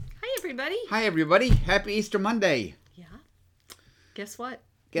everybody. Hi, everybody. Happy Easter Monday. Yeah. Guess what?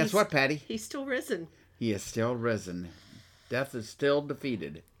 Guess what, Patty? He's still risen. He is still risen. Death is still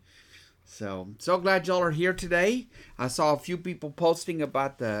defeated. So glad y'all are here today. I saw a few people posting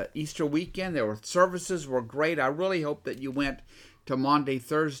about the Easter weekend. Services were great. I really hope that you went to Maundy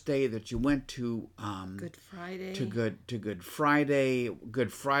Thursday, that you went to Good Friday. To Good Friday.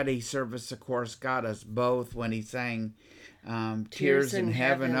 Good Friday service, of course, got us both when he sang Tears in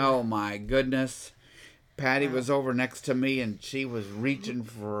Heaven. Oh, my goodness. Patty was over next to me, and she was reaching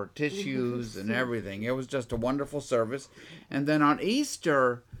for tissues and everything. It was just a wonderful service. And then on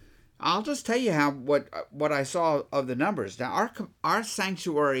Easter, I'll just tell you what I saw of the numbers. Now, our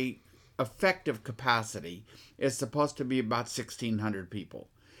sanctuary effective capacity is supposed to be about 1,600 people.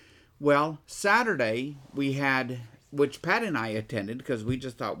 Well, Saturday we had, which Pat and I attended because we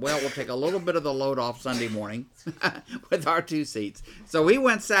just thought, well, we'll take a little bit of the load off Sunday morning with our 2 seats. So we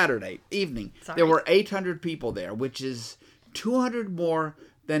went Saturday evening. Sorry. There were 800 people there, which is 200 more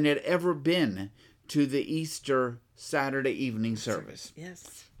than had ever been to the Easter Saturday evening service.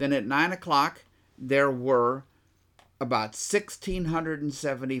 Yes. Then at 9 o'clock, there were about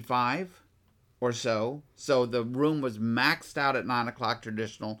 1,675 or so. So the room was maxed out at 9 o'clock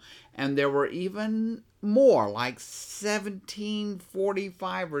traditional. And there were even more, like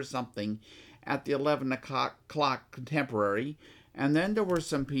 1,745 or something at the 11 o'clock contemporary. And then there were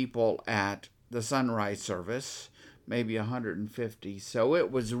some people at the sunrise service, maybe 150. So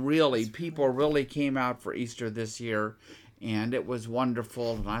it was really, people really came out for Easter this year. And it was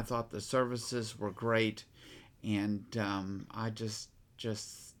wonderful. And I thought the services were great. And I just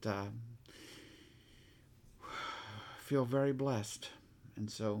feel very blessed. And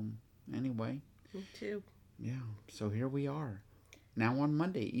so, anyway. Me too. Yeah, so here we are. Now on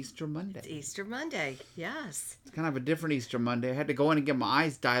Monday, Easter Monday. It's Easter Monday, yes. It's kind of a different Easter Monday. I had to go in and get my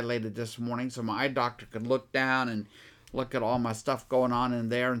eyes dilated this morning so my eye doctor could look down and look at all my stuff going on in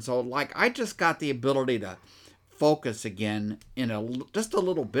there. And so, I just got the ability to focus again just a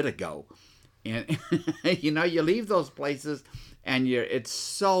little bit ago. And, you leave those places and it's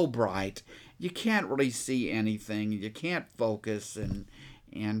so bright. You can't really see anything. You can't focus.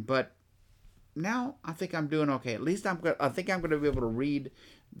 But now I think I'm doing okay. At least I think I'm going to be able to read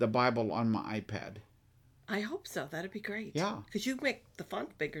the Bible on my iPad. I hope so. That'd be great. Yeah. Because you make the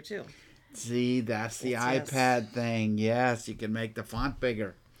font bigger too. See, that's the iPad thing. Yes, you can make the font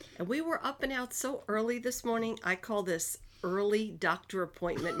bigger. And we were up and out so early this morning. I call this early doctor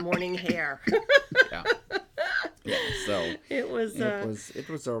appointment morning hair. Yeah. Yeah, so it was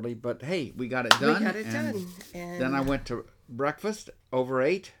early, but hey, we got it done. We got it done. And then I went to breakfast,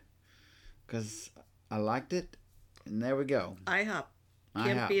 overate, because I liked it, and there we go. IHOP.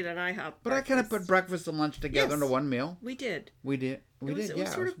 Can't beat an IHOP. But I kind of put breakfast and lunch together into one meal. We did. It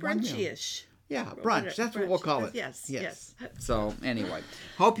was sort of brunchy-ish. Yeah, brunch. That's what we'll call it. Yes. So anyway,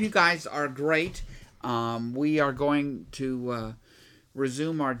 hope you guys are great. We are going to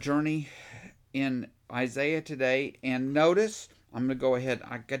resume our journey in Isaiah today. And notice, I'm going to go ahead.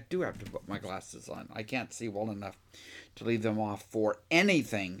 I do have to put my glasses on. I can't see well enough to leave them off for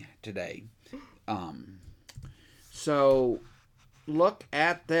anything today. So look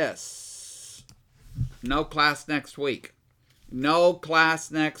at this. No class next week. No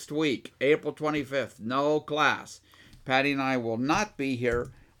class next week. April 25th. No class. Patty and I will not be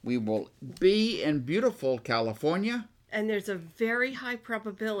here. We will be in beautiful California. And there's a very high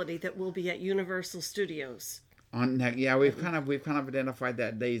probability that we'll be at Universal Studios. We've kind of identified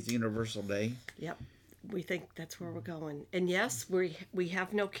that day as Universal Day. Yep. We think that's where we're going. And yes, we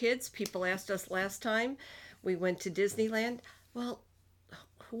have no kids. People asked us last time. We went to Disneyland. Well,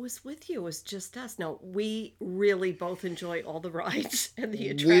 who was with you? It was just us. No, we really both enjoy all the rides and the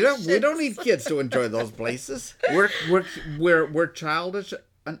attractions. We don't need kids to enjoy those places. We're childish.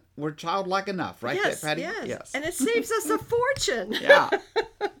 We're childlike enough, right, yes, Patty? Yes. And it saves us a fortune. Yeah.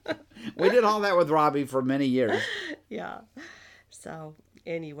 We did all that with Robbie for many years. Yeah. So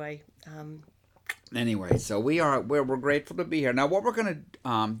anyway. So we're grateful to be here. Now, what we're going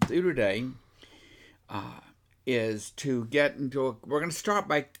to do today is to get into we're going to start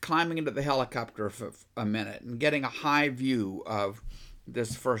by climbing into the helicopter for a minute and getting a high view of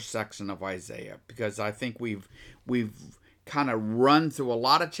this first section of Isaiah, because I think we've kind of run through a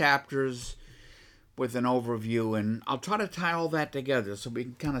lot of chapters with an overview, and I'll try to tie all that together so we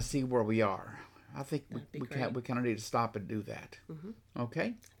can kind of see where we are. I think we kind of need to stop and do that. Mm-hmm.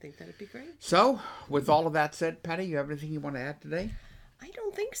 Okay? I think that'd be great. So, with all of that said, Patty, you have anything you want to add today? I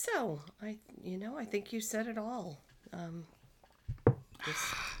don't think so. I think you said it all.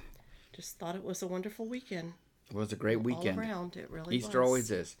 Just thought it was a wonderful weekend. It was a great weekend. All around, it really Easter was.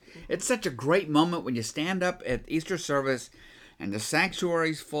 always is. It's such a great moment when you stand up at Easter service and the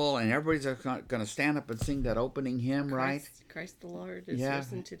sanctuary's full and everybody's going to stand up and sing that opening hymn, right? Christ the Lord is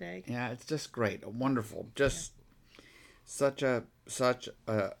risen today. Yeah, it's just great. Wonderful. Just such a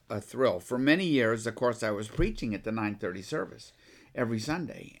thrill. For many years, of course, I was preaching at the 9:30 service every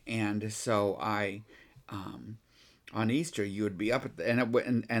Sunday. And so on Easter, you would be up at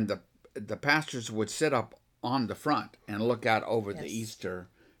and the pastors would sit up on the front and look out over the Easter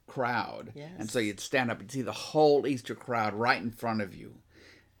crowd. Yes. And so you'd stand up and see the whole Easter crowd right in front of you,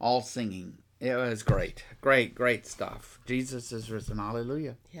 all singing. It was great. Great stuff. Jesus is risen.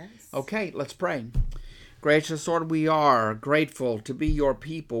 Hallelujah. Yes. Okay, let's pray. Gracious Lord, we are grateful to be your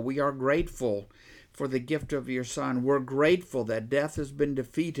people. We are grateful for the gift of your Son. We're grateful that death has been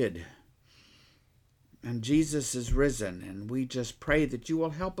defeated and Jesus is risen. And we just pray that you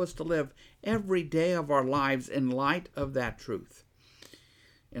will help us to live every day of our lives in light of that truth.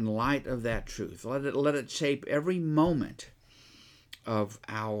 In light of that truth. Let it shape every moment of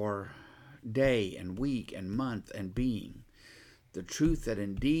our day and week and month and being. The truth that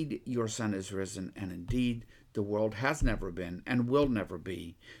indeed your Son is risen, and indeed the world has never been and will never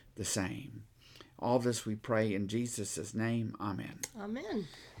be the same. All this we pray in Jesus' name. Amen. Amen.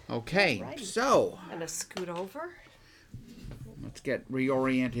 Okay, Alrighty. So I'm going to scoot over. let's get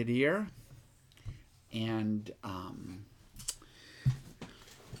reoriented here. And,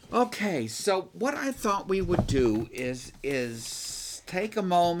 okay, so what I thought we would do is take a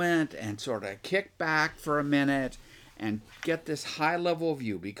moment and sort of kick back for a minute and get this high-level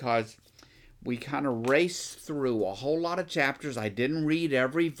view, because we kind of raced through a whole lot of chapters. I didn't read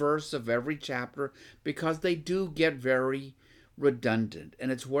every verse of every chapter because they do get very redundant,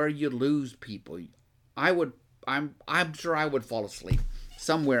 and it's where you lose people. I'm sure I would fall asleep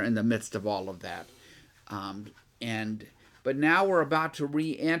somewhere in the midst of all of that. But now we're about to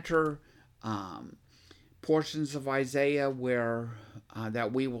re-enter portions of Isaiah where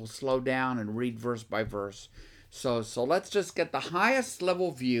that we will slow down and read verse by verse. So let's just get the highest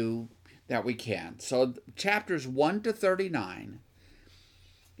level view that we can. So chapters 1 to 39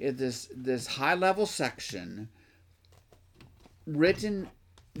 is this high level section written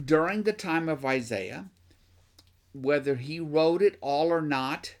during the time of Isaiah. Whether he wrote it all or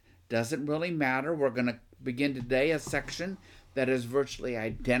not doesn't really matter. We're going to begin today a section that is virtually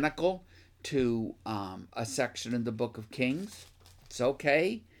identical to a section in the book of Kings. It's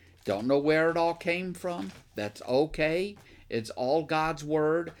okay. Don't know where it all came from. That's okay. It's all God's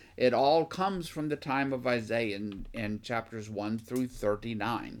word. It all comes from the time of Isaiah in chapters 1 through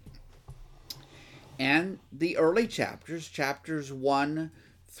 39. And the early chapters 1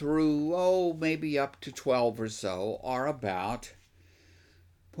 through, maybe up to 12 or so, are about,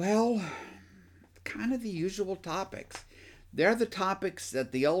 well, kind of the usual topics. They're the topics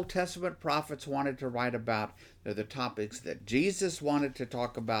that the Old Testament prophets wanted to write about. They're the topics that Jesus wanted to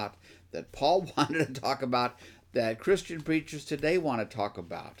talk about, that Paul wanted to talk about, that Christian preachers today want to talk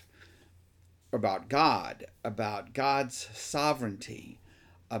about God, about God's sovereignty,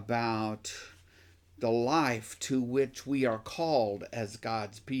 about the life to which we are called as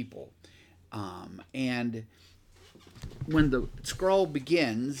God's people. And when the scroll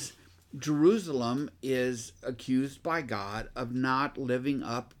begins, Jerusalem is accused by God of not living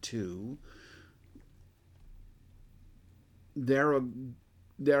up to their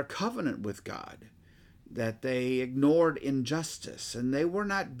covenant with God, that they ignored injustice, and they were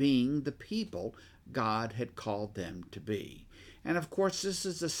not being the people God had called them to be. And of course, this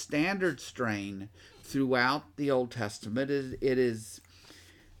is a standard strain throughout the Old Testament. It's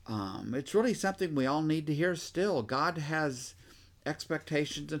really something we all need to hear still. God has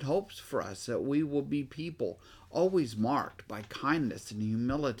expectations and hopes for us that we will be people always marked by kindness and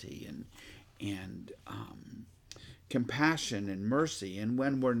humility and compassion and mercy. And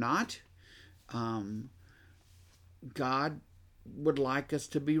when we're not, God would like us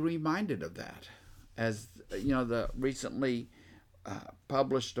to be reminded of that. As you know, the recently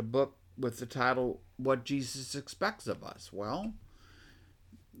published a book with the title "What Jesus Expects of Us." Well,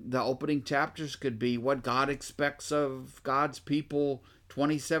 the opening chapters could be what God expects of God's people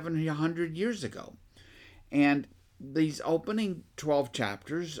 2,700 years ago. And these opening 12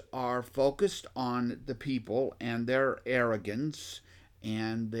 chapters are focused on the people and their arrogance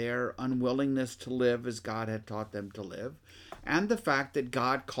and their unwillingness to live as God had taught them to live, and the fact that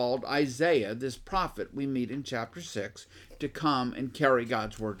God called Isaiah, this prophet we meet in chapter 6, to come and carry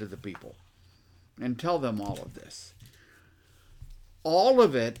God's word to the people and tell them all of this. All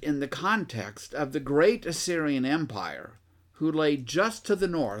of it in the context of the great Assyrian Empire, who lay just to the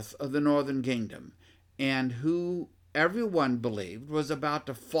north of the northern kingdom and who everyone believed was about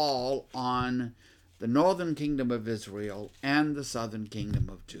to fall on the northern kingdom of Israel and the southern kingdom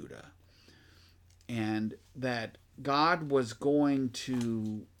of Judah. And that God was going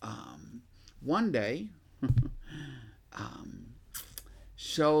to one day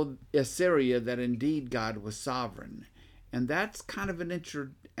show Assyria that indeed God was sovereign. And that's kind of an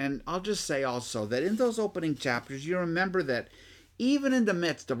and I'll just say also that in those opening chapters, you remember that even in the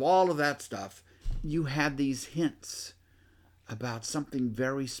midst of all of that stuff, you had these hints about something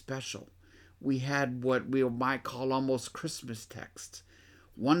very special. We had what we might call almost Christmas texts.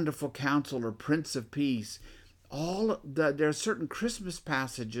 Wonderful Counselor, Prince of Peace. There are certain Christmas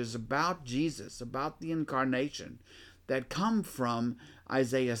passages about Jesus, about the incarnation, that come from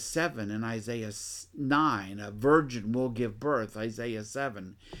Isaiah 7 and Isaiah 9. A virgin will give birth, Isaiah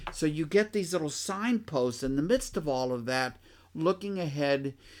 7. So you get these little signposts in the midst of all of that, looking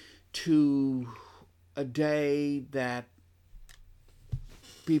ahead to a day that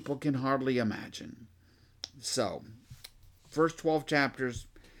people can hardly imagine. So, first 12 chapters,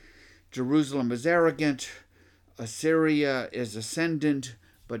 Jerusalem is arrogant, Assyria is ascendant,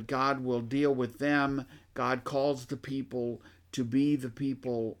 but God will deal with them. God calls the people to be the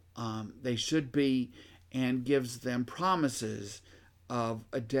people they should be, and gives them promises of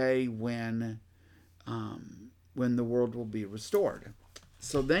a day when the world will be restored.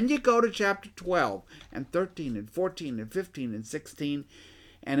 So then you go to chapter 12 and 13 and 14 and 15 and 16,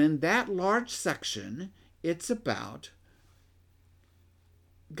 and in that large section, it's about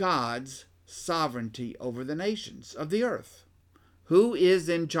God's sovereignty over the nations of the earth. Who is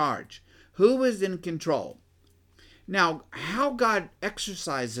in charge? Who is in control? Now, how God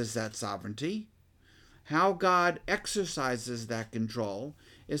exercises that sovereignty, how God exercises that control,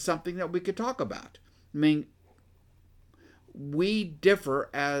 is something that we could talk about. I mean, we differ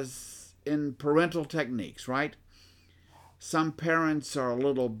as in parental techniques, right? Some parents are a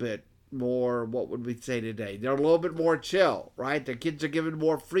little bit more, what would we say today? They're a little bit more chill, right? Their kids are given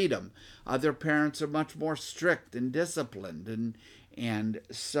more freedom. Other parents are much more strict and disciplined. And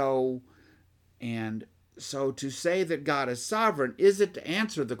so to say that God is sovereign isn't to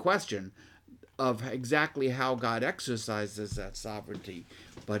answer the question of exactly how God exercises that sovereignty,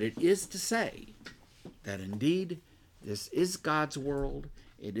 but it is to say that indeed this is God's world,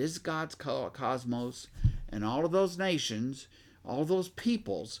 it is God's cosmos, and all of those nations, all those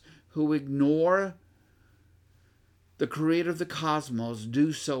peoples who ignore the creator of the cosmos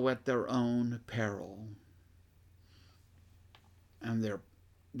do so at their own peril. And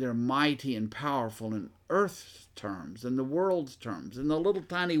they're mighty and powerful in Earth's terms, in the world's terms, in the little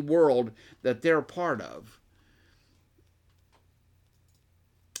tiny world that they're part of.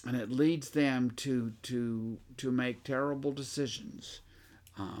 And it leads them to make terrible decisions,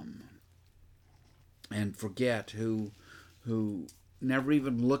 and forget who never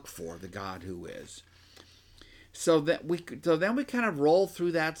even look for the God who is. So then we kind of roll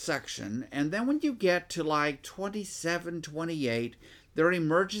through that section, and then when you get to like 27, 28, there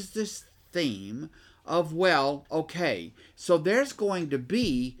emerges this theme of, well, okay, so there's going to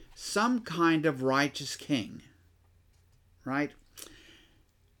be some kind of righteous king, right,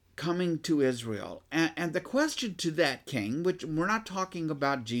 coming to Israel. And the question to that king, which we're not talking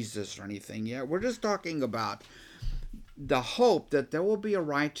about Jesus or anything yet, we're just talking about the hope that there will be a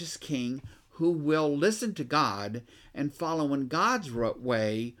righteous king who will listen to God and follow in God's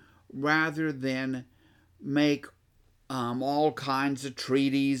way rather than make all kinds of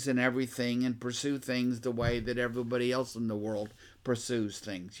treaties and everything and pursue things the way that everybody else in the world pursues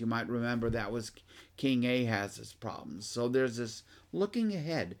things. You might remember that was King Ahaz's problems. So there's this looking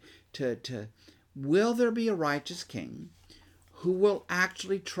ahead to will there be a righteous king who will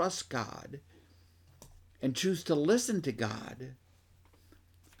actually trust God and choose to listen to God,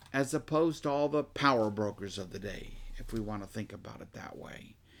 as opposed to all the power brokers of the day, if we want to think about it that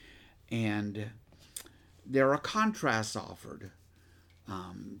way. And there are contrasts offered.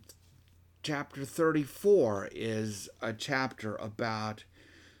 Chapter 34 is a chapter about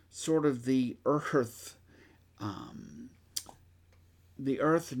sort of the earth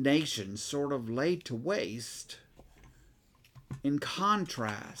nations sort of laid to waste, in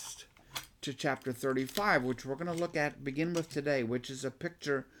contrast to chapter 35, which we're going to begin with today, which is a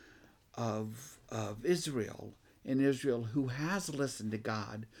picture of Israel, in Israel who has listened to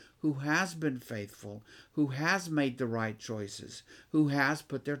God, who has been faithful, who has made the right choices, who has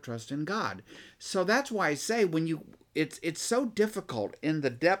put their trust in God. So that's why I say it's so difficult in the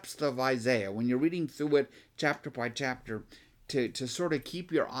depths of Isaiah, when you're reading through it chapter by chapter, to sort of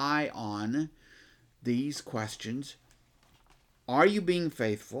keep your eye on these questions. Are you being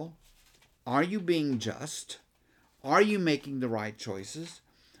faithful? Are you being just? Are you making the right choices?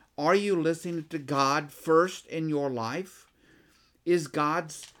 Are you listening to God first in your life?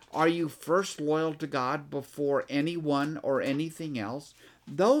 Are you first loyal to God before anyone or anything else?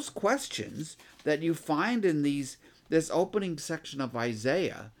 Those questions that you find in this opening section of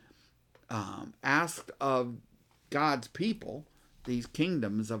Isaiah, asked of God's people, these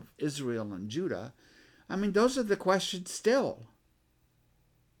kingdoms of Israel and Judah, I mean, those are the questions still.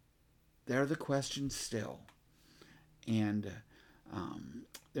 They're the questions still. And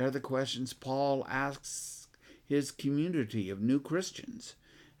they're the questions Paul asks his community of new Christians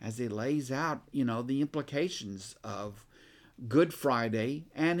as he lays out, the implications of Good Friday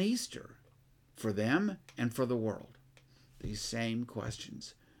and Easter for them and for the world. These same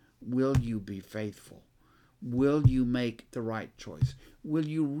questions. Will you be faithful? Will you make the right choice? Will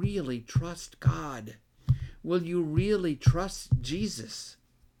you really trust God? Will you really trust Jesus?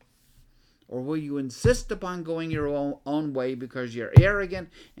 Or will you insist upon going your own way because you're arrogant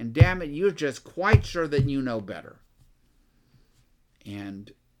and, damn it, you're just quite sure that you know better?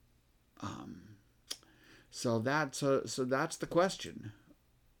 And so that's the question.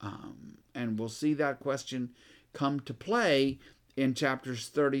 And we'll see that question come to play in chapters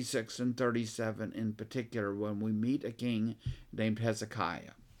 36 and 37 in particular when we meet a king named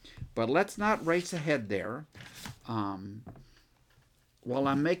Hezekiah. But let's not race ahead there. While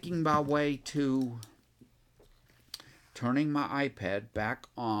I'm making my way to turning my iPad back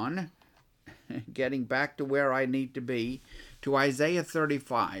on, getting back to where I need to be, to Isaiah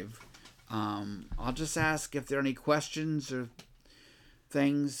 35, I'll just ask if there are any questions or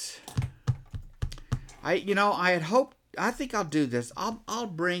things. I had hoped, I think I'll do this. I'll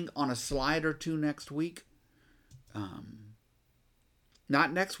bring on a slide or two next week.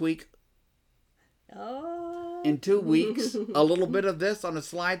 Not next week. In 2 weeks, a little bit of this on a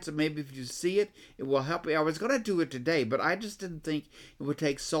slide, so maybe if you see it, it will help you. I was going to do it today, but I just didn't think it would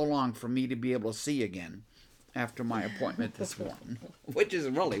take so long for me to be able to see again after my appointment this morning, which is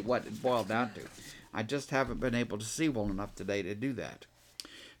really what it boiled down to. I just haven't been able to see well enough today to do that.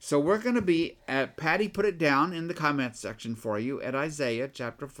 So we're going to be at, Patty put it down in the comments section for you, at Isaiah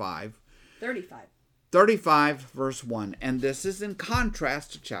chapter 5. 35, verse 1. And this is in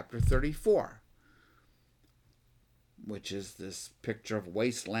contrast to chapter 34, which is this picture of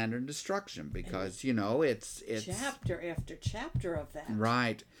wasteland and destruction, because, it's chapter after chapter of that.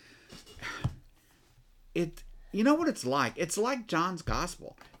 Right. You know what it's like? It's like John's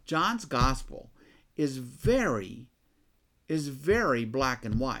gospel. John's gospel is very black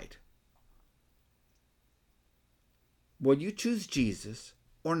and white. Will you choose Jesus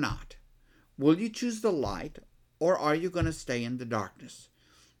or not? Will you choose the light, or are you going to stay in the darkness?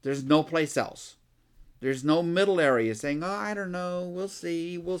 There's no place else. There's no middle area saying, I don't know, we'll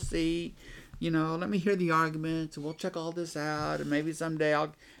see. Let me hear the arguments, and we'll check all this out, and maybe someday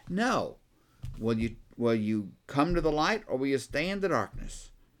I'll... No. Will you come to the light, or will you stay in the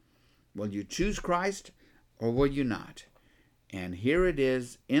darkness? Will you choose Christ, or will you not? And here it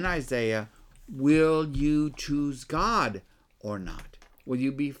is in Isaiah, will you choose God or not? Will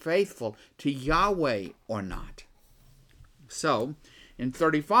you be faithful to Yahweh or not? So, in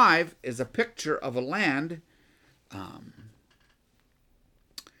 35 is a picture of a land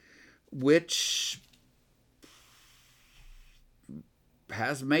which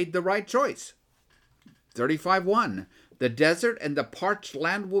has made the right choice. 35:1. The desert and the parched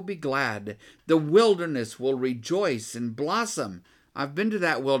land will be glad. The wilderness will rejoice and blossom. I've been to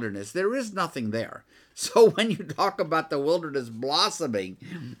that wilderness. There is nothing there. So when you talk about the wilderness blossoming,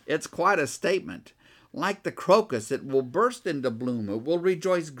 it's quite a statement. Like the crocus, it will burst into bloom. It will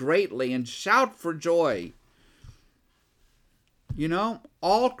rejoice greatly and shout for joy.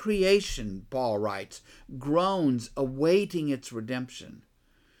 All creation, Paul writes, groans awaiting its redemption.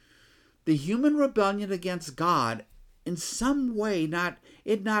 The human rebellion against God, in some way, not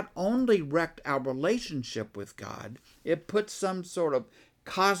only wrecked our relationship with God, it put some sort of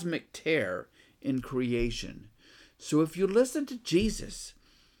cosmic tear in creation. So if you listen to Jesus,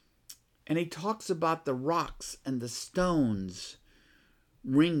 and he talks about the rocks and the stones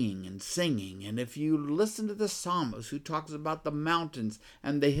ringing and singing, and if you listen to the psalmist who talks about the mountains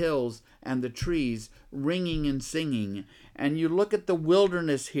and the hills and the trees ringing and singing, and you look at the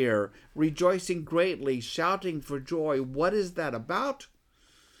wilderness here, rejoicing greatly, shouting for joy, what is that about?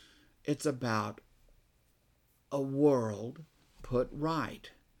 It's about a world put right.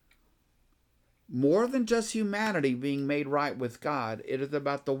 More than just humanity being made right with God, it is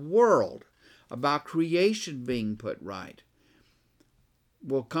about the world, about creation being put right.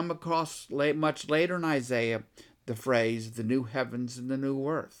 We'll come across much later in Isaiah the phrase, the new heavens and the new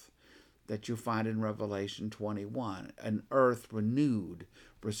earth. that you find in Revelation 21. An earth renewed,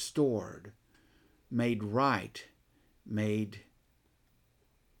 restored, made right, made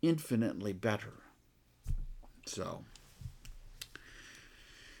infinitely better. So,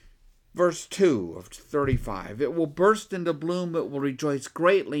 verse 2 of 35, it will burst into bloom, it will rejoice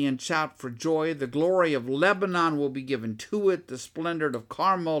greatly and shout for joy. The glory of Lebanon will be given to it, the splendor of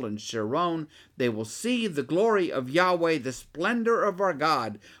Carmel and Sharon. They will see the glory of Yahweh, the splendor of our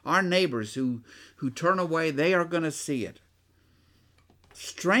God. Our neighbors who turn away, they are going to see it.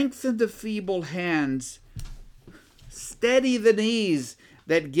 Strengthen the feeble hands, steady the knees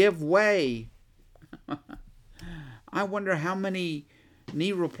that give way. I wonder how many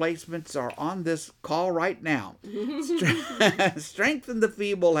knee replacements are on this call right now. Strengthen the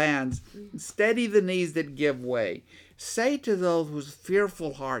feeble hands, steady the knees that give way. Say to those with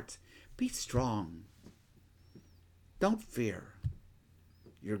fearful hearts, be strong. Don't fear.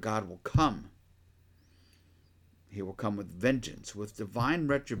 Your God will come. He will come with vengeance, with divine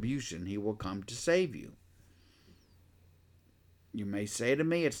retribution. He will come to save you. You may say to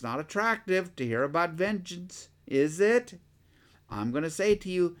me, it's not attractive to hear about vengeance, is it? I'm going to say to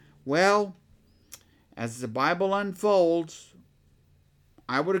you, well, as the Bible unfolds,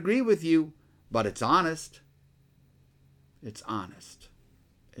 I would agree with you, but it's honest. It's honest.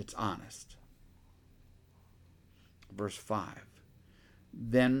 It's honest. Verse 5.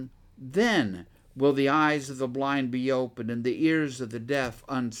 Then will the eyes of the blind be opened and the ears of the deaf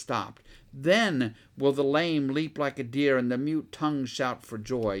unstopped. Then will the lame leap like a deer and the mute tongue shout for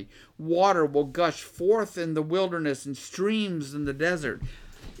joy. Water will gush forth in the wilderness and streams in the desert.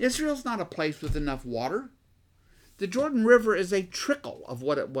 Israel's not a place with enough water. The Jordan River is a trickle of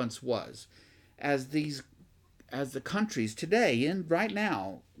what it once was. As the countries today, right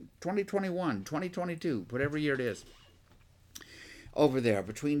now, 2021, 2022, whatever year it is, over there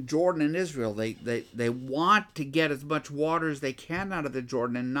between Jordan and Israel, they want to get as much water as they can out of the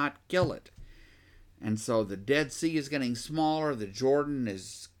Jordan and not kill it. And so the Dead Sea is getting smaller. The Jordan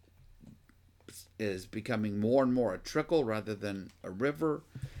is becoming more and more a trickle rather than a river.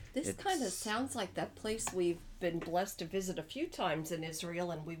 This kind of sounds like that place we've been blessed to visit a few times in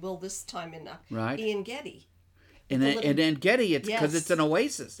Israel, and we will this time in En Gedi. And En Gedi, it's because it's an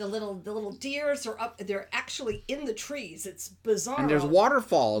oasis. The little deers are up; they're actually in the trees. It's bizarre. And there's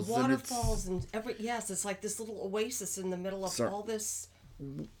waterfalls. It's like this little oasis in the middle of all this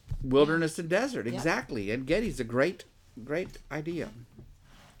wilderness and desert. Yep. Exactly. En Gedi's a great idea.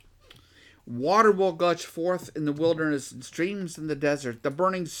 Water will gush forth in the wilderness and streams in the desert. The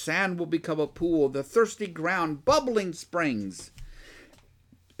burning sand will become a pool, the thirsty ground bubbling springs.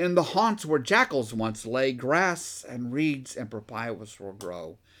 In the haunts where jackals once lay, grass and reeds and papyrus will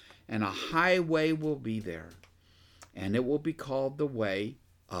grow, and a highway will be there, and it will be called the way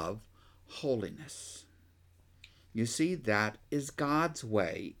of holiness. You see, that is God's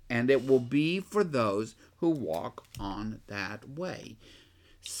way, and it will be for those who walk on that way.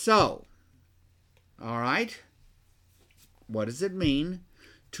 So, all right, what does it mean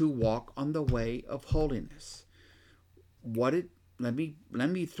to walk on the way of holiness? Let me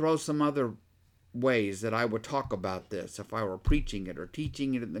throw some other ways that I would talk about this if I were preaching it or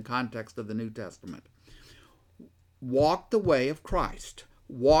teaching it in the context of the New Testament. Walk the way of Christ.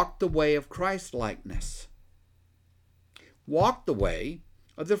 Walk the way of Christ-likeness. Walk the way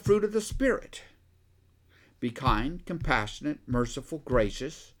of the fruit of the Spirit. Be kind, compassionate, merciful,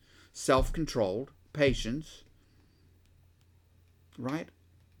 gracious, self-controlled, patience. Right?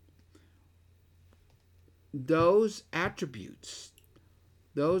 Those attributes,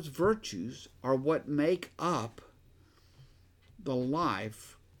 those virtues are what make up the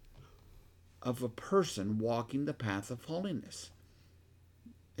life of a person walking the path of holiness.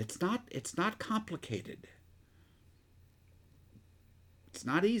 It's not complicated. It's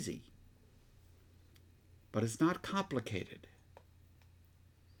not easy. But it's not complicated.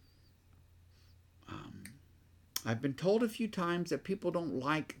 I've been told a few times that people don't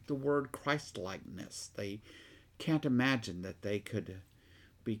like the word Christ-likeness. They can't imagine that they could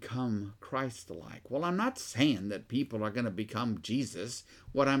become Christ-like. Well, I'm not saying that people are going to become Jesus.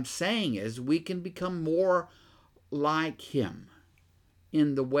 What I'm saying is we can become more like him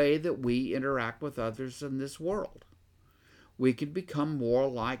in the way that we interact with others in this world. We can become more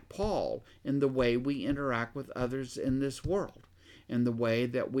like Paul in the way we interact with others in this world, in the way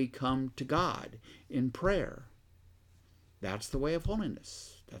that we come to God in prayer. That's the way of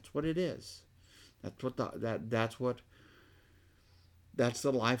holiness. That's what it is. That's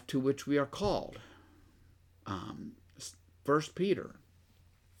the life to which we are called. 1 Peter,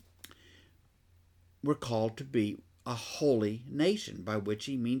 we're called to be a holy nation, by which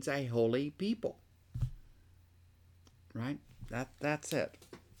he means a holy people. Right? That's it.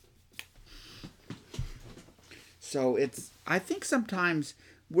 So I think sometimes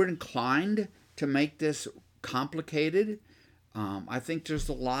we're inclined to make this complicated. I think there's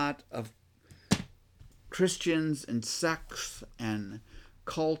a lot of Christians and sects and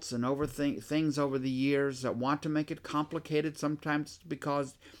cults and things over the years that want to make it complicated, sometimes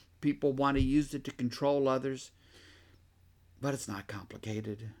because people want to use it to control others. But it's not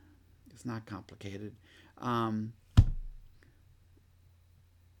complicated. It's not complicated.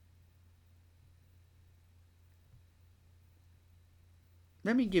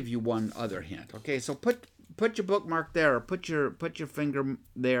 Let me give you one other hint. Okay, so put your bookmark there, or put your finger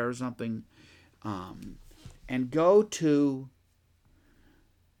there or something, and go to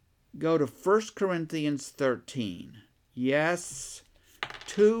 1 Corinthians 13. Yes,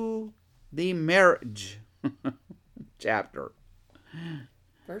 to the marriage chapter.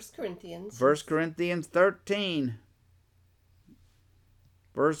 1 Corinthians. 1 Corinthians 13,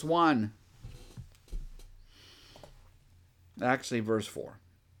 verse 1. Actually, verse 4.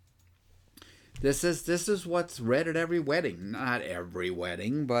 This is what's read at every wedding. Not every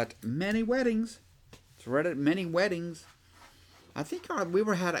wedding, but many weddings. It's read at many weddings. I think we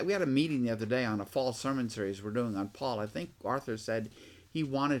had a meeting the other day on a fall sermon series we're doing on Paul. I think Arthur said he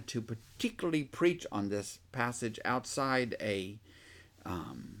wanted to particularly preach on this passage outside a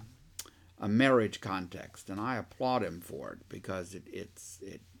marriage context, and I applaud him for it, because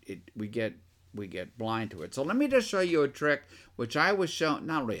we get blind to it. So let me just show you a trick, which I was shown,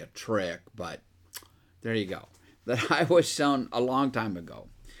 not really a trick, but there you go, that I was shown a long time ago.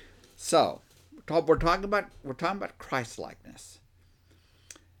 So we're talking about Christ-likeness.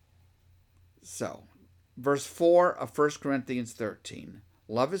 So, verse 4 of 1 Corinthians 13.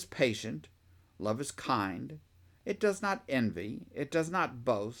 Love is patient. Love is kind. It does not envy. It does not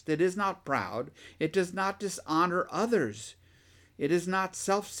boast. It is not proud. It does not dishonor others. It is not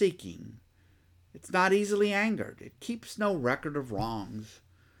self-seeking. It's not easily angered. It keeps no record of wrongs.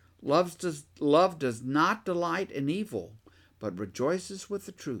 Love does not delight in evil, but rejoices with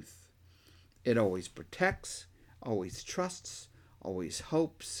the truth. It always protects, always trusts, always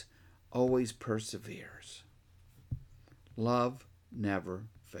hopes, always perseveres. Love never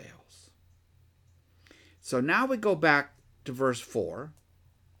fails. So now we go back to verse 4,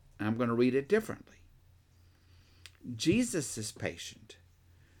 and I'm going to read it differently. Jesus is patient.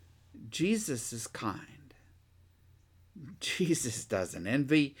 Jesus is kind. Jesus doesn't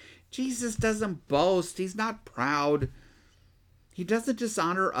envy. Jesus doesn't boast. He's not proud. He doesn't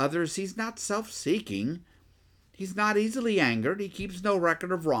dishonor others. He's not self-seeking. He's not easily angered. He keeps no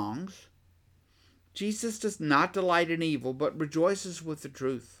record of wrongs. Jesus does not delight in evil, but rejoices with the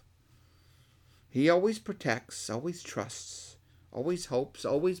truth. He always protects, always trusts, always hopes,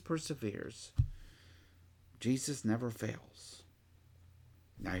 always perseveres. Jesus never fails.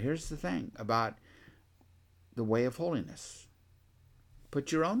 Now here's the thing about the way of holiness.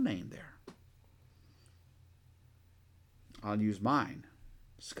 Put your own name there. I'll use mine.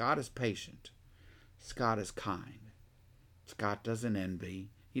 Scott is patient. Scott is kind. Scott doesn't envy.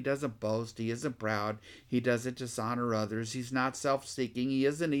 He doesn't boast. He isn't proud. He doesn't dishonor others. He's not self-seeking. He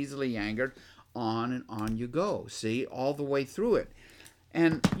isn't easily angered. On and on you go. See, all the way through it.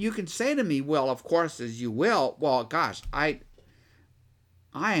 And you can say to me, well, of course, as you will, well, gosh, I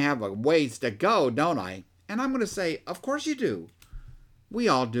have a ways to go, don't I? And I'm going to say, of course you do. We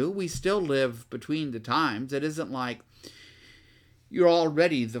all do. We still live between the times. It isn't like you're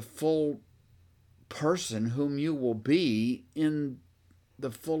already the full person whom you will be in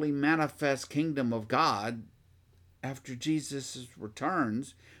the fully manifest kingdom of God after Jesus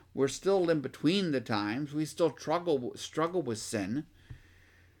returns. We're still in between the times. We still struggle with sin.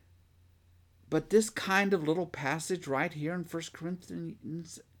 But this kind of little passage right here in 1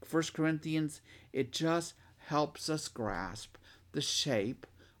 Corinthians, it just helps us grasp the shape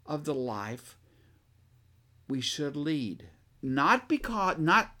of the life we should lead.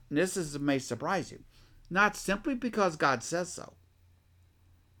 This may surprise you, not simply because God says so.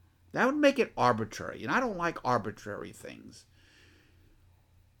 That would make it arbitrary, and I don't like arbitrary things.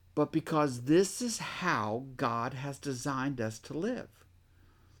 But because this is how God has designed us to live.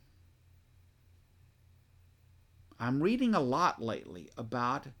 I'm reading a lot lately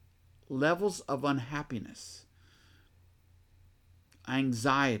about levels of unhappiness,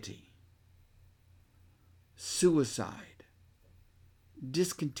 anxiety, suicide,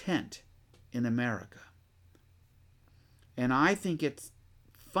 discontent in America. And I think it's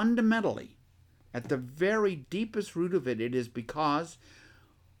fundamentally, at the very deepest root of it, it is because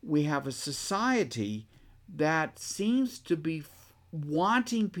we have a society that seems to be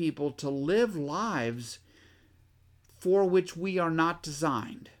wanting people to live lives for which we are not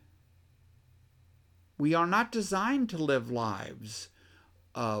designed. We are not designed to live lives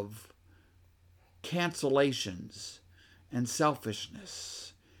of cancellations and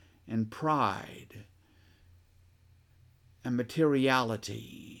selfishness and pride and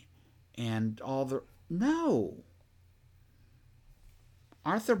materiality and all the... No.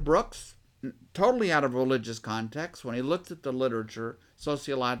 Arthur Brooks, totally out of religious context, when he looked at the literature,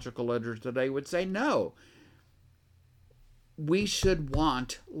 sociological literature today, would say no. We should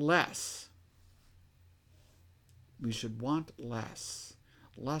want less. We should want less.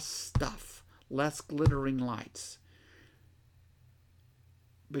 Less stuff. Less glittering lights.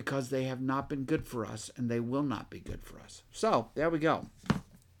 Because they have not been good for us, and they will not be good for us. So, there we go.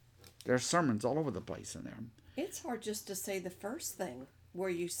 There's sermons all over the place in there. It's hard just to say the first thing, where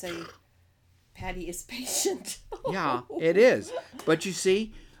you say, Patty is patient. Yeah, it is. But you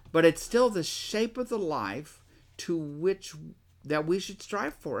see, but it's still the shape of the life to which that we should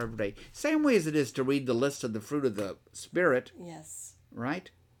strive for every day. Same way as it is to read the list of the fruit of the Spirit. Yes.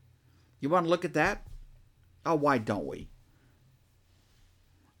 Right? You want to look at that? Oh, why don't we?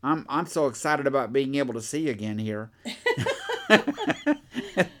 I'm so excited about being able to see again here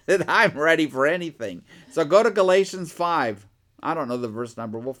that I'm ready for anything. So go to Galatians 5. I don't know the verse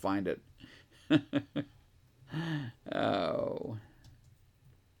number. We'll find it. Oh.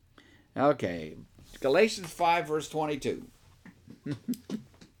 Okay. Galatians 5, verse 22.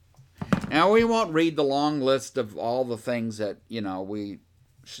 Now, we won't read the long list of all the things that, we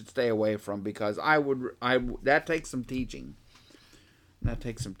should stay away from, because that takes some teaching. That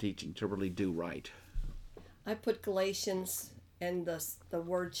takes some teaching to really do right. I put Galatians, and the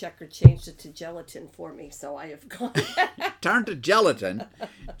word checker changed it to gelatin for me, so I have gone. Turn to Gelatin,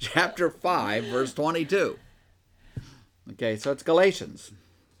 chapter 5, verse 22. Okay, so it's Galatians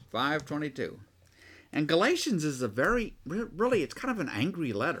 5:22. And Galatians is it's kind of an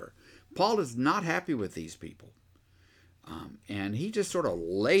angry letter. Paul is not happy with these people. And he just sort of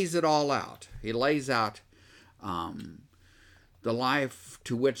lays it all out. He lays out the life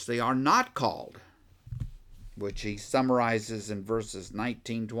to which they are not called, which he summarizes in verses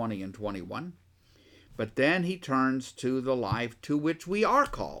 19, 20, and 21. But then he turns to the life to which we are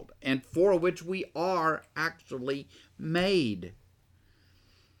called, and for which we are actually made.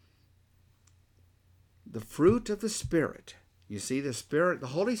 The fruit of the Spirit. You see, the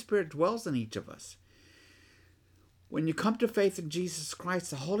Holy Spirit dwells in each of us. When you come to faith in Jesus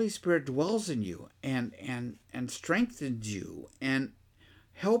Christ, the Holy Spirit dwells in you and strengthens you and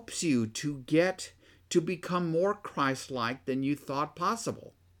helps you to become more Christ-like than you thought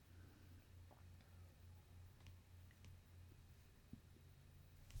possible.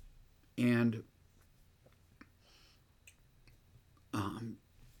 And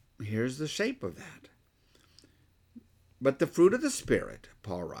here's the shape of that. But the fruit of the Spirit,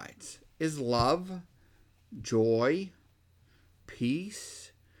 Paul writes, is love, joy,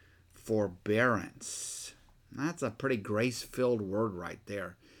 peace, forbearance. That's a pretty grace-filled word right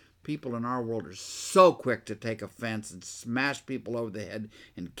there. People in our world are so quick to take offense and smash people over the head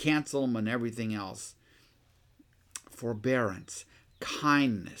and cancel them and everything else. Forbearance,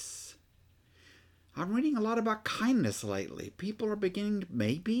 kindness. I'm reading a lot about kindness lately. People are beginning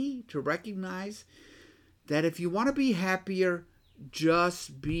maybe to recognize that if you want to be happier,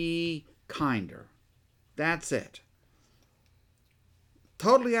 just be kinder. That's it.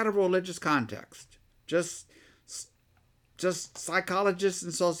 Totally out of religious context. Just psychologists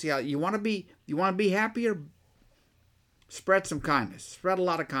and sociologists. You want to be happier? Spread some kindness. Spread a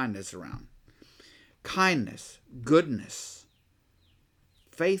lot of kindness around. Kindness, goodness,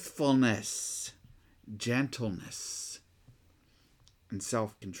 faithfulness, gentleness, and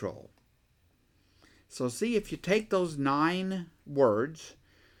self-control. So see, if you take those 9 words,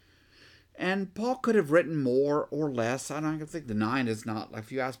 and Paul could have written more or less. I don't think the 9 is not,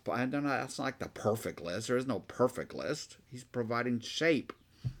 if you ask, I don't know, that's not like the perfect list. There is no perfect list. He's providing shape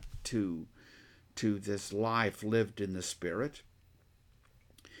to this life lived in the Spirit.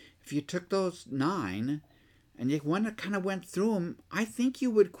 If you took those 9 and you kind of went through them, I think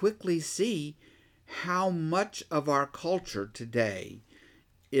you would quickly see how much of our culture today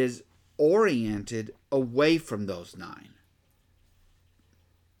is oriented away from those 9.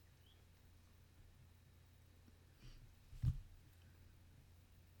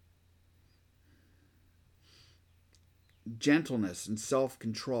 Gentleness and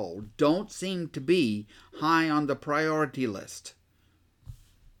self-control don't seem to be high on the priority list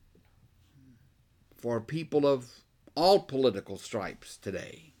for people of all political stripes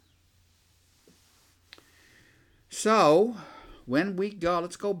today. So, when we go,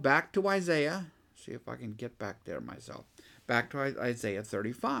 let's go back to Isaiah. See if I can get back there myself. Back to Isaiah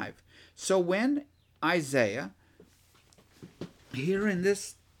 35. So when Isaiah, here in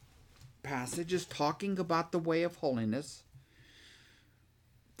this passage, is talking about the way of holiness,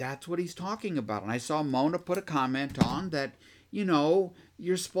 that's what he's talking about. And I saw Mona put a comment on that,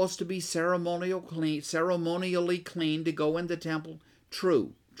 you're supposed to be ceremonially clean to go in the temple.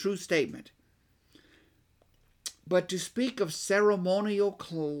 True statement. But to speak of ceremonial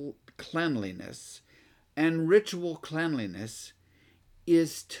cleanliness and ritual cleanliness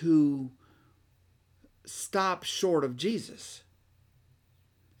is to stop short of Jesus.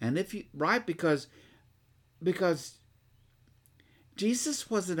 And because Jesus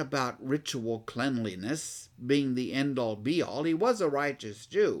wasn't about ritual cleanliness being the end-all be-all. He was a righteous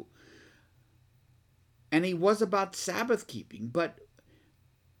Jew. And he was about Sabbath keeping, but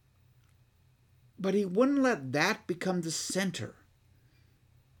he wouldn't let that become the center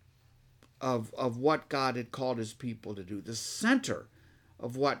of what God had called his people to do. The center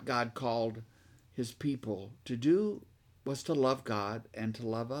of what God called his people to do was to love God and to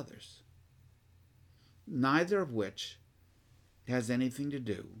love others. Neither of which has anything to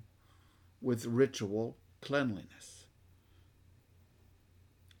do with ritual cleanliness.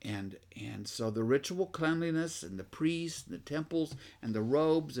 And so the ritual cleanliness and the priests and the temples and the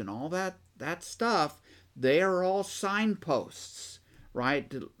robes and all that stuff, they are all signposts, right?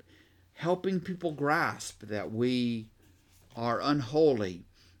 To helping people grasp that we are unholy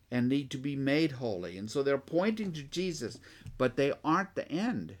and need to be made holy. And so they're pointing to Jesus, but they aren't the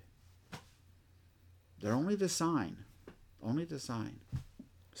end. They're only the sign. Only the sign.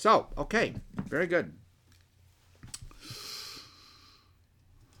 So, okay, very good.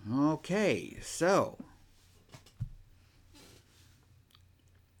 Okay, so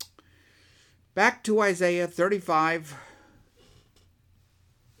back to Isaiah 35,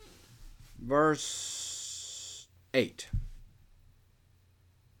 verse 8.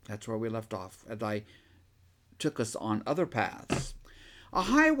 That's where we left off, as I took us on other paths. A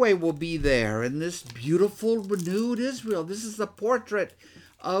highway will be there in this beautiful, renewed Israel. This is the portrait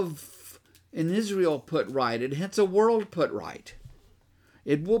of an Israel put right, and hence a world put right.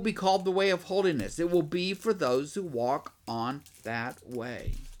 It will be called the way of holiness. It will be for those who walk on that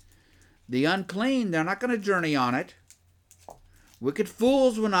way. The unclean, they're not going to journey on it. Wicked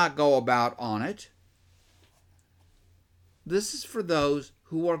fools will not go about on it. This is for those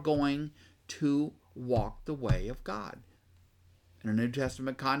who are going to walk the way of God. In a New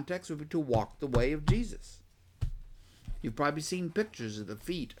Testament context, it would be to walk the way of Jesus. You've probably seen pictures of the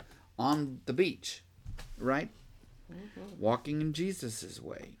feet on the beach, right? Mm-hmm. Walking in Jesus'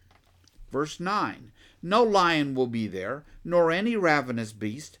 way. Verse 9, no lion will be there, nor any ravenous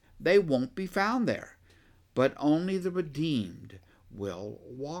beast. They won't be found there, but only the redeemed will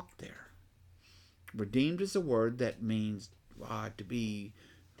walk there. Redeemed is a word that means to be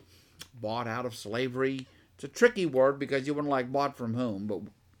bought out of slavery. It's a tricky word because you wouldn't bought from whom, but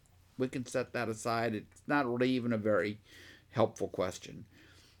we can set that aside. It's not really even a very helpful question.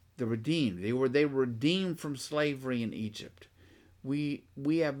 The redeemed, they were redeemed from slavery in Egypt. We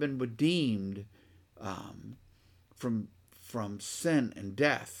have been redeemed from sin and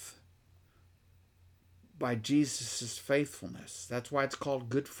death by Jesus' faithfulness. That's why it's called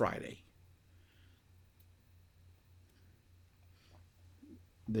Good Friday.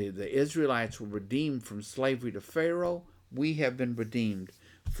 The Israelites were redeemed from slavery to Pharaoh. We have been redeemed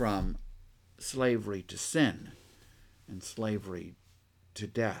from slavery to sin and slavery to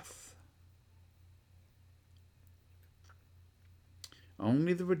death.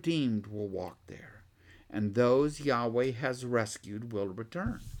 Only the redeemed will walk there, and those Yahweh has rescued will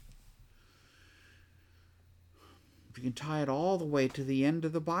return. You can tie it all the way to the end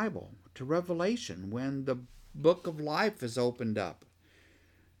of the Bible, to Revelation, when the book of life is opened up.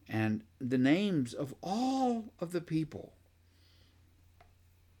 And the names of all of the people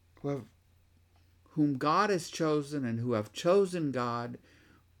whom God has chosen and who have chosen God,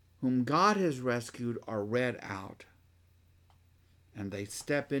 whom God has rescued, are read out. And they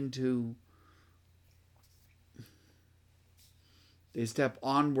step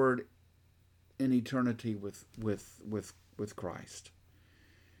onward in eternity with Christ.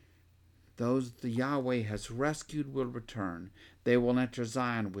 Those the Yahweh has rescued will return. They will enter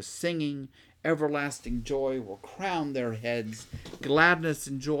Zion with singing. Everlasting joy will crown their heads. Gladness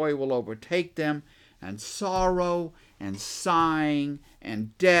and joy will overtake them, and sorrow and sighing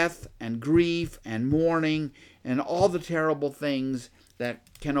and death and grief and mourning and all the terrible things that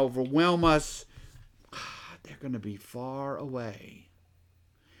can overwhelm us, they're going to be far away.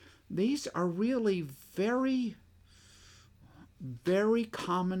 These are really very very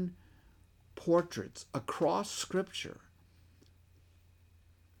common portraits across Scripture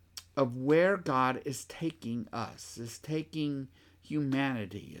of where God is taking us, is taking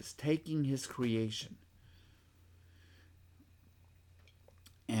humanity, is taking his creation.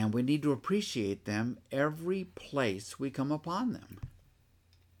 And we need to appreciate them every place we come upon them.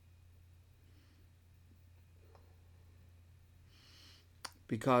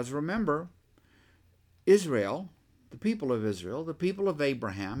 Because remember, Israel, the people of Israel, the people of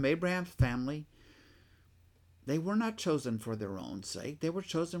Abraham, Abraham's family, they were not chosen for their own sake. They were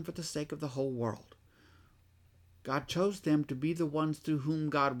chosen for the sake of the whole world. God chose them to be the ones through whom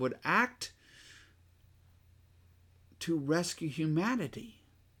God would act to rescue humanity.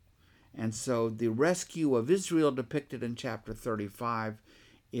 And so the rescue of Israel depicted in chapter 35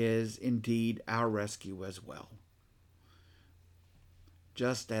 is indeed our rescue as well.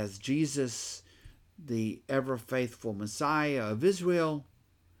 Just as Jesus, the ever-faithful Messiah of Israel,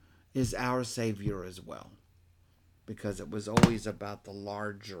 is our Savior as well. Because it was always about the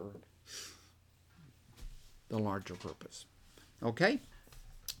larger purpose. Okay?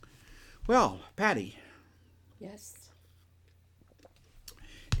 Well, Patty. Yes.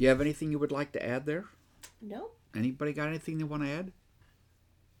 Do you have anything you would like to add there? No. Anybody got anything they want to add?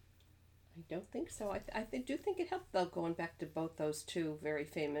 I don't think so. I do think it helped, though, going back to both those two very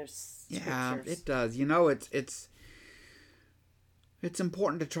famous scriptures. Yeah, it does. You know, it's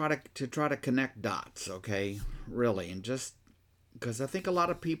important to try to connect dots, okay? Really, and just because I think a lot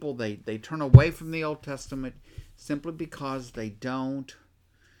of people they turn away from the Old Testament simply because they don't.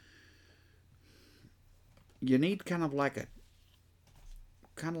 You need kind of like a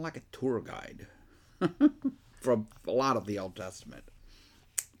tour guide from a lot of the Old Testament.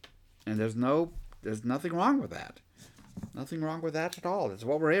 And there's nothing wrong with that. Nothing wrong with that at all. That's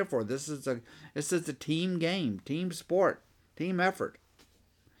what we're here for. This is a team game, team sport, team effort.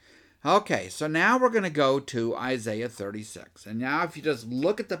 Okay, so now we're going to go to Isaiah 36. And now if you just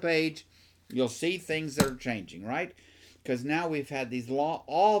look at the page, you'll see things that are changing, right? Because now we've had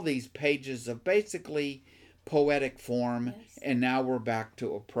all these pages of basically poetic form, yes. And now we're back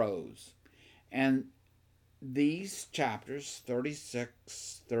to a prose. And these chapters,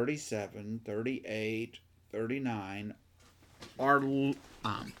 36, 37, 38, 39, are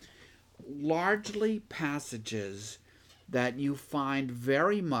largely passages that you find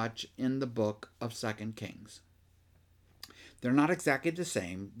very much in the book of 2 Kings. They're not exactly the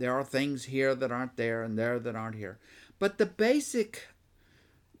same. There are things here that aren't there and there that aren't here. But the basic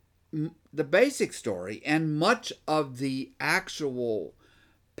story and much of the actual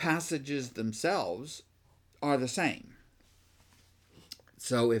passages themselves are the same.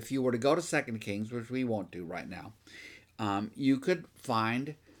 So if you were to go to 2 Kings, which we won't do right now, you could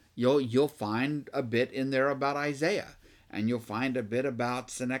find, you'll find a bit in there about Isaiah, and you'll find a bit about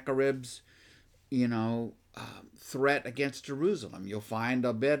Sennacherib's, threat against Jerusalem. You'll find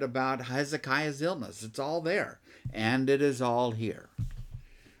a bit about Hezekiah's illness. It's all there, and it is all here.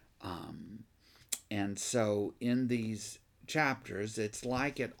 And so in these chapters, it's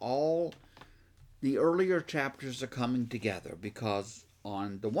like the earlier chapters are coming together, because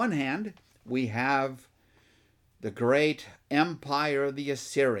on the one hand, we have the great empire of the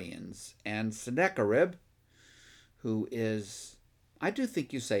Assyrians and Sennacherib, who is, I do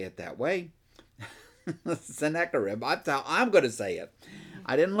think you say it that way, Sennacherib, that's how I'm going to say it.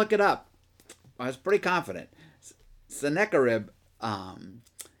 I didn't look it up. I was pretty confident. Sennacherib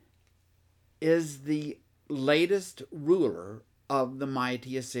is the latest ruler of the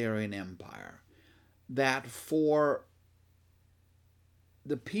mighty Assyrian Empire, that for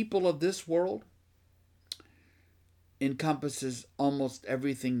the people of this world encompasses almost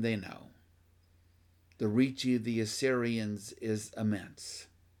everything they know. The reach of the Assyrians is immense.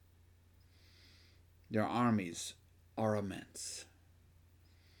 Their armies are immense.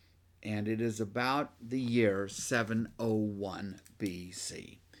 And it is about the year 701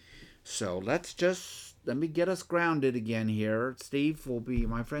 BC. So let me get us grounded again here.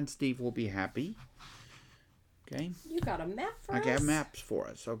 My friend Steve will be happy. Okay. You got a map for us? I got maps for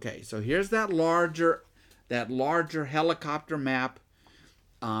us. Okay, so here's that larger helicopter map.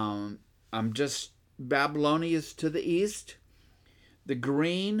 Babylonia is to the east. The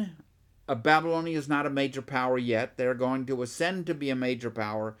green, Babylonia is not a major power yet. They're going to ascend to be a major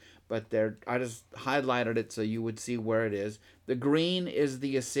power, but I just highlighted it so you would see where it is. The green is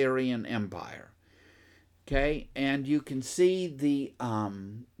the Assyrian Empire. Okay, and you can see the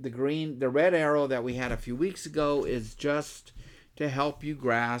red arrow that we had a few weeks ago is just to help you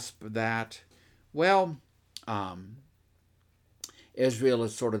grasp that, Israel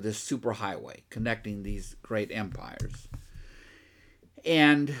is sort of this superhighway connecting these great empires.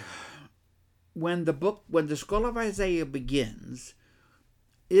 And when the scroll of Isaiah begins,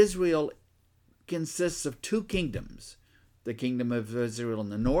 Israel consists of two kingdoms, the kingdom of Israel in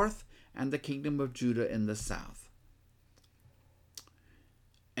the north and the kingdom of Judah in the south.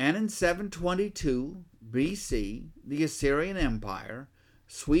 And in 722 BC, the Assyrian Empire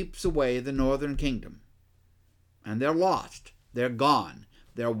sweeps away the northern kingdom. And they're lost. They're gone.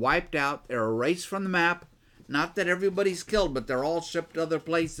 They're wiped out. They're erased from the map. Not that everybody's killed, but they're all shipped to other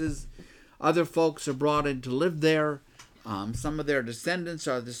places. Other folks are brought in to live there. Some of their descendants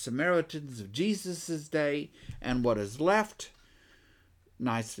are the Samaritans of Jesus' day. And what is left,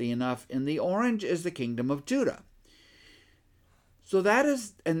 nicely enough, in the orange is the kingdom of Judah. So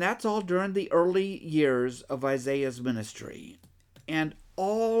that's all during the early years of Isaiah's ministry. And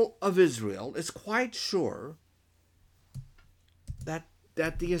all of Israel is quite sure that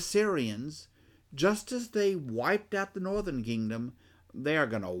the Assyrians, just as they wiped out the northern kingdom, they are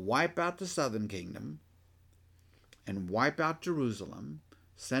going to wipe out the southern kingdom and wipe out Jerusalem,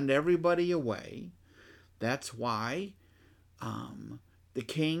 send everybody away. That's why the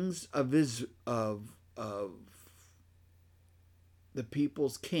kings of the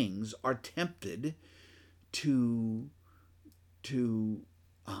people's kings are tempted to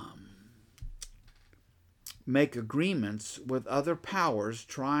make agreements with other powers,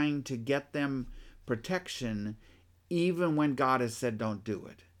 trying to get them protection even when God has said don't do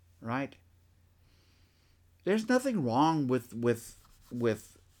it, right? There's nothing wrong with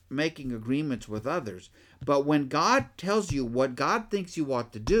making agreements with others, but when God tells you what God thinks you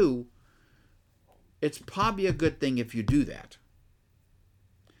ought to do, it's probably a good thing if you do that.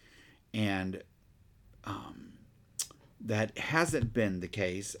 And that hasn't been the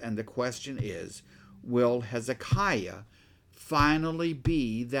case, and the question is, will Hezekiah finally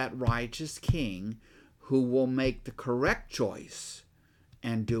be that righteous king who will make the correct choice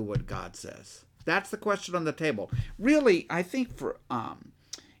and do what God says? That's the question on the table. Really, I think for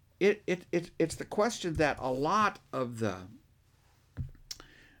it's the question that a lot of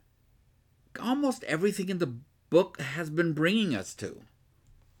almost everything in the book has been bringing us to.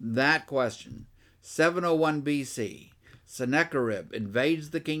 That question. 701 BC. Sennacherib invades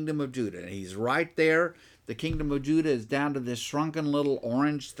the kingdom of Judah. He's right there. The kingdom of Judah is down to this shrunken little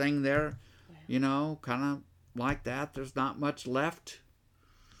orange thing there. You know, kind of like that. There's not much left.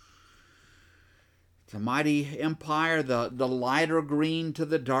 It's a mighty empire. The lighter green to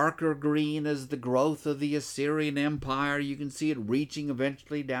the darker green is the growth of the Assyrian Empire. You can see it reaching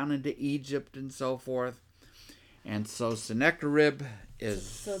eventually down into Egypt and so forth. And so Sennacherib is...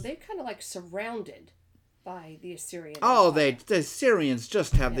 So they're kind of like surrounded by the Assyrian Empire. The Assyrians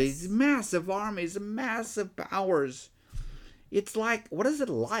just have yes. these massive armies, massive powers. It's like, what is it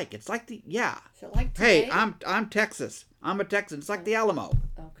like? It's like Is it like today? Hey, I'm Texas. I'm a Texan. It's like the Alamo.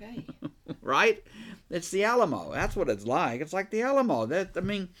 Okay. Right? It's the Alamo. That's what it's like. It's like the Alamo.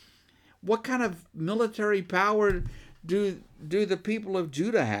 What kind of military power do the people of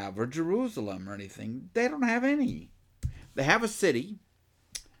Judah have, or Jerusalem, or anything? They don't have any. They have a city,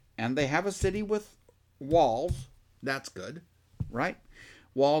 and they have a city with walls. That's good, right?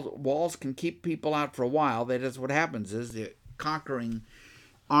 Walls can keep people out for a while. What happens is the conquering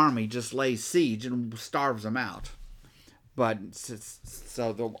army just lays siege and starves them out. But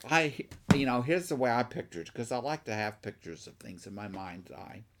so here's the way I pictured, because I like to have pictures of things in my mind's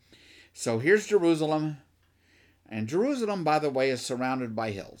eye. So here's Jerusalem, and Jerusalem, by the way, is surrounded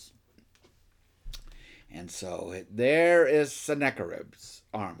by hills. And so there is Sennacherib's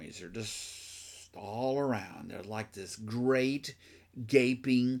armies. They're just all around. They're like this great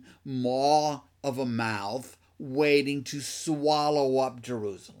gaping maw of a mouth waiting to swallow up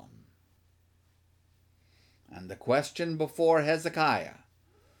Jerusalem. And the question before Hezekiah,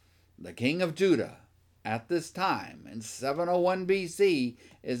 the king of Judah, at this time in 701 BC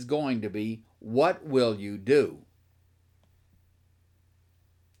is going to be, what will you do?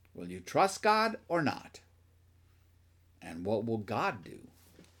 Will you trust God or not? And what will God do?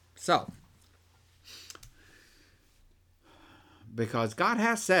 So, because God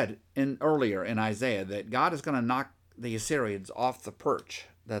has said earlier in Isaiah that God is going to knock the Assyrians off the perch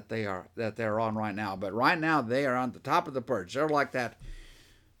that they're on right now. But right now they are on the top of the perch. They're like that.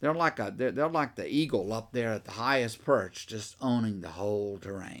 They're like the eagle up there at the highest perch, just owning the whole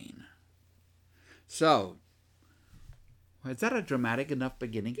terrain. So, is that a dramatic enough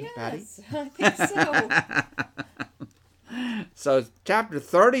beginning, Patty? Yes, I think so. So, chapter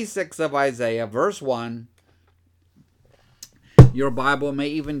 36 of Isaiah, verse 1. Your Bible may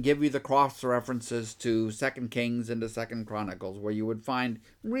even give you the cross references to 2 Kings and to 2 Chronicles, where you would find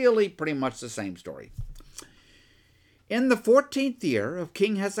really pretty much the same story. In the 14th year of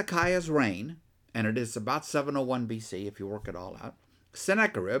King Hezekiah's reign, and it is about 701 BC if you work it all out,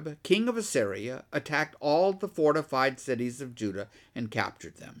 Sennacherib, king of Assyria, attacked all the fortified cities of Judah and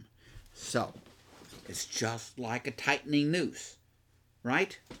captured them. So, it's just like a tightening noose,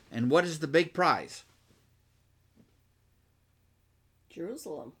 right? And what is the big prize?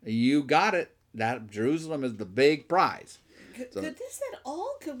 Jerusalem. You got it. That Jerusalem is the big prize. Could this at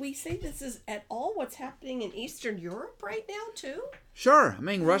all? Could we say this is at all what's happening in Eastern Europe right now too? Sure. I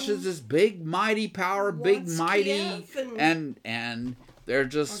mean, Russia's this big, mighty power, big, mighty, Kiev and they're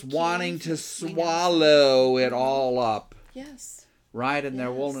just wanting Kiev, to swallow it all up. Yes. Right, and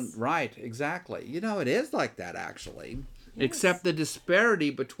they're willing. Yes. Right, exactly. You know, it is like that actually. Yes. Except the disparity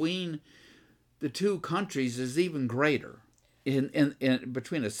between the two countries is even greater. In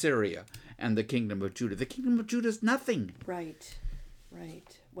between Assyria and the kingdom of Judah. The kingdom of Judah is nothing. Right.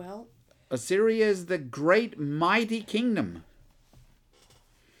 Right. Well, Assyria is the great mighty kingdom.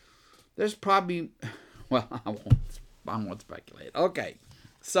 There's probably, well, I won't speculate. Okay,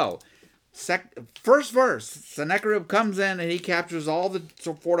 so first verse, Sennacherib comes in and he captures all the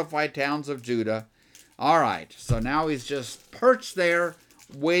fortified towns of Judah. All right, so now he's just perched there,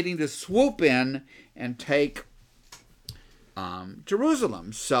 waiting to swoop in and take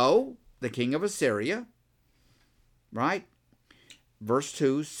Jerusalem. So the king of Assyria, right? Verse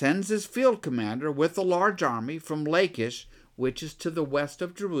 2, sends his field commander with a large army from Lachish, which is to the west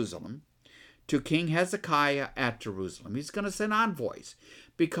of Jerusalem, to King Hezekiah at Jerusalem. He's going to send envoys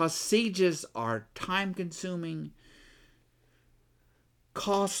because sieges are time-consuming,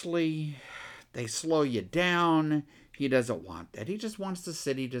 costly, they slow you down. He doesn't want that. He just wants the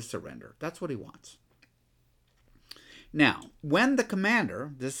city to surrender. That's what he wants. Now, when the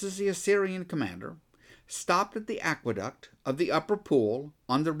commander, this is the Assyrian commander, stopped at the aqueduct of the upper pool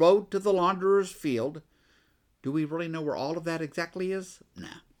on the road to the launderer's field, do we really know where all of that exactly is?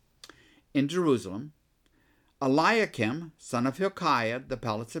 Nah. In Jerusalem, Eliakim, son of Hilkiah, the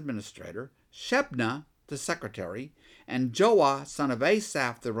palace administrator, Shebna, the secretary, and Joah, son of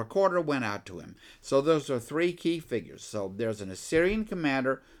Asaph, the recorder, went out to him. So those are three key figures. So there's an Assyrian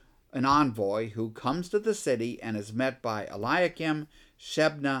commander, an envoy, who comes to the city and is met by Eliakim,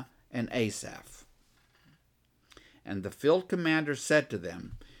 Shebna, and Asaph. And the field commander said to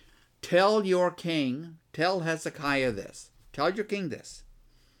them, tell your king, tell Hezekiah this. Tell your king this.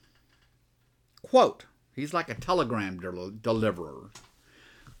 Quote, he's like a telegram deliverer.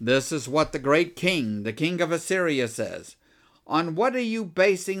 This is what the great king, the king of Assyria, says. On what are you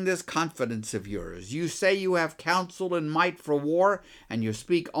basing this confidence of yours? You say you have counsel and might for war, and you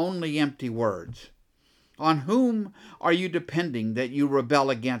speak only empty words. On whom are you depending that you rebel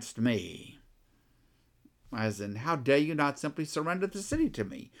against me? As in, how dare you not simply surrender the city to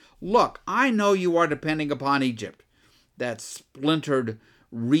me? Look, I know you are depending upon Egypt, that splintered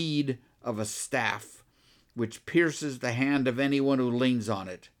reed of a staff, which pierces the hand of anyone who leans on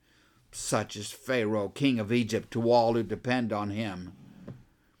it. Such is Pharaoh, king of Egypt, to all who depend on him.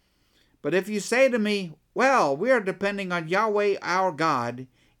 But if you say to me, well, we are depending on Yahweh our God,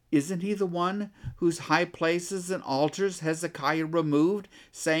 isn't he the one whose high places and altars Hezekiah removed,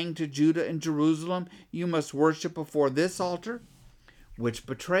 saying to Judah and Jerusalem, you must worship before this altar? Which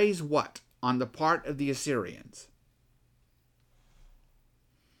betrays what on the part of the Assyrians?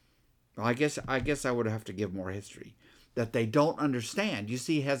 Well, I guess I would have to give more history. That they don't understand. You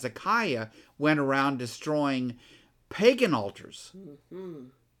see, Hezekiah went around destroying pagan altars. Mm-hmm.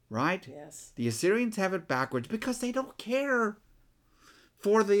 Right? Yes. The Assyrians have it backwards because they don't care.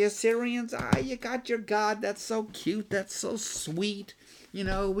 For the Assyrians, you got your God. That's so cute. That's so sweet. You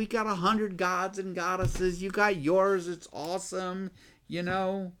know, we got 100 gods and goddesses. You got yours. It's awesome. You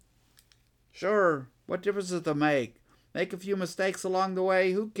know, sure. What difference does it make? Make a few mistakes along the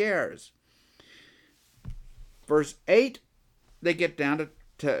way. Who cares? Verse 8, they get down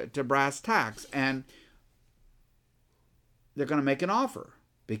to brass tacks, and they're going to make an offer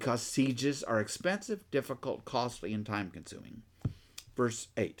because sieges are expensive, difficult, costly, and time-consuming. Verse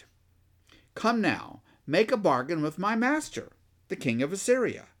 8, come now, make a bargain with my master, the king of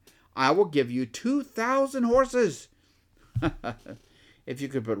Assyria. I will give you 2,000 horses. If you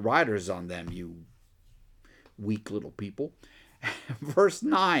could put riders on them, you weak little people. Verse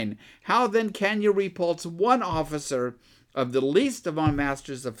 9, how then can you repulse one officer of the least of my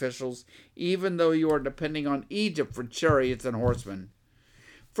master's officials, even though you are depending on Egypt for chariots and horsemen?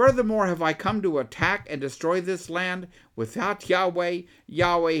 Furthermore, have I come to attack and destroy this land without Yahweh?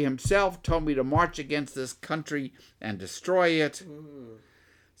 Yahweh himself told me to march against this country and destroy it.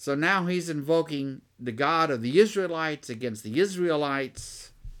 So now he's invoking the God of the Israelites against the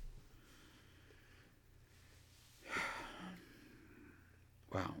Israelites.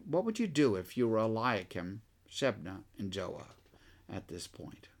 Wow. What would you do if you were Eliakim, Shebna, and Joah at this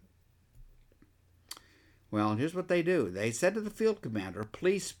point? Well, here's what they do. They said to the field commander,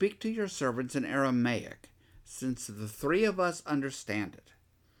 "Please speak to your servants in Aramaic, since the three of us understand it.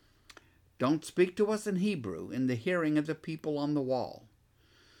 Don't speak to us in Hebrew in the hearing of the people on the wall."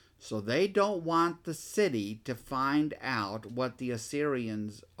 So they don't want the city to find out what the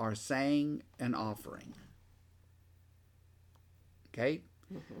Assyrians are saying and offering. Okay?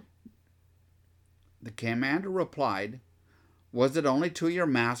 Mm-hmm. The commander replied, "Was it only to your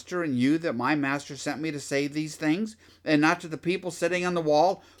master and you that my master sent me to say these things, and not to the people sitting on the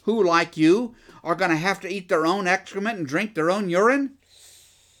wall, who, like you, are going to have to eat their own excrement and drink their own urine?"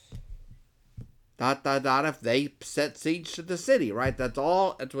 If they set siege to the city, right? That's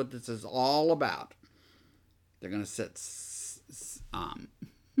what this is all about. They're going to set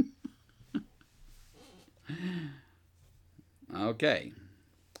Okay.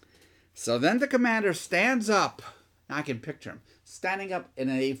 So then the commander stands up. I can picture him standing up in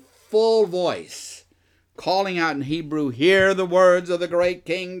a full voice, calling out in Hebrew, "Hear the words of the great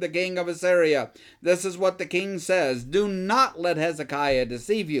king, the king of Assyria. This is what the king says. Do not let Hezekiah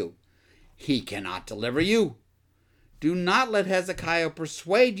deceive you. He cannot deliver you. Do not let Hezekiah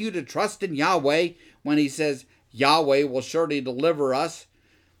persuade you to trust in Yahweh when he says, 'Yahweh will surely deliver us.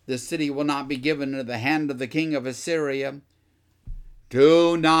 The city will not be given into the hand of the king of Assyria.'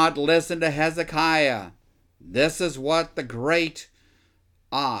 Do not listen to Hezekiah. This is what the great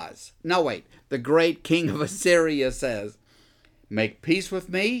the great king of Assyria says. Make peace with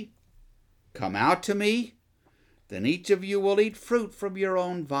me. Come out to me. Then each of you will eat fruit from your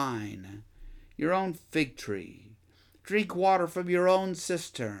own vine, your own fig tree. Drink water from your own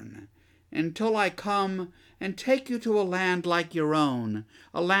cistern, until I come and take you to a land like your own,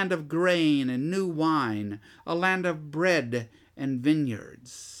 a land of grain and new wine, a land of bread and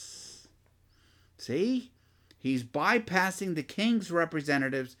vineyards." See? He's bypassing the king's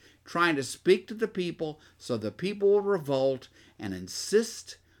representatives, trying to speak to the people so the people will revolt and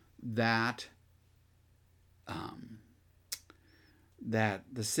insist that that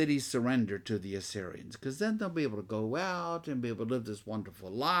the city surrender to the Assyrians, because then they'll be able to go out and be able to live this wonderful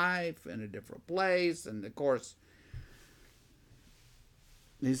life in a different place. And of course,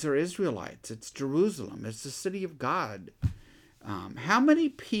 these are Israelites. It's Jerusalem. It's the city of God. How many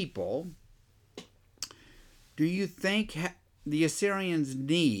people do you think the Assyrians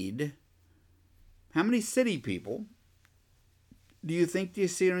need? How many city people do you think the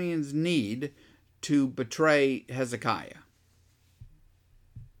Assyrians need to betray Hezekiah?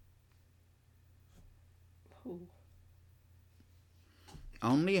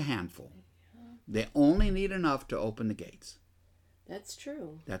 Only a handful. They only need enough to open the gates. That's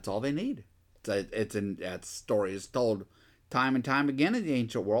true. That's all they need. That story is told time and time again in the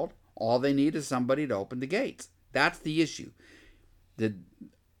ancient world. All they need is somebody to open the gates. That's the issue.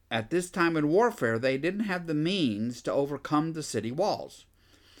 At this time in warfare, they didn't have the means to overcome the city walls.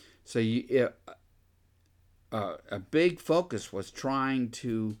 So a big focus was trying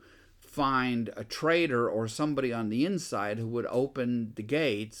to find a traitor or somebody on the inside who would open the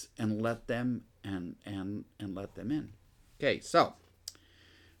gates and let them let them in. Okay, so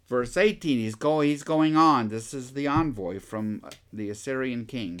verse 18, he's going on. This is the envoy from the Assyrian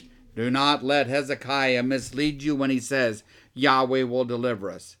king. Do not let Hezekiah mislead you when he says, Yahweh will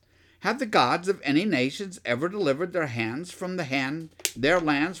deliver us. Have the gods of any nations ever delivered their lands from the hand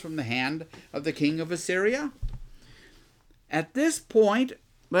of the king of Assyria? At this point,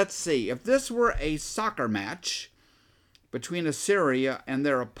 let's see, if this were a soccer match between Assyria and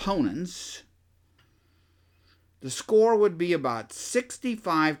their opponents, the score would be about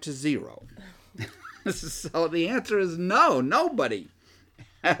 65-0. So the answer is no, nobody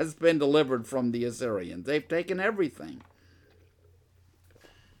has been delivered from the Assyrians. They've taken everything.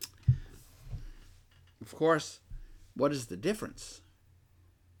 Of course, what is the difference?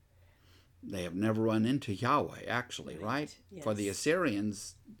 They have never run into Yahweh, actually, right? Yes. For the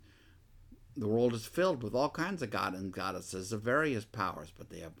Assyrians, the world is filled with all kinds of gods and goddesses of various powers, but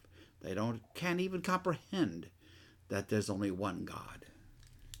they can't even comprehend that there's only one God.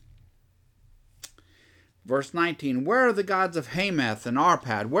 Verse 19, where are the gods of Hamath and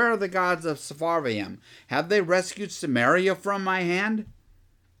Arpad? Where are the gods of Sepharvaim? Have they rescued Samaria from my hand?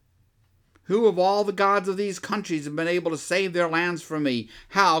 Who of all the gods of these countries have been able to save their lands from me?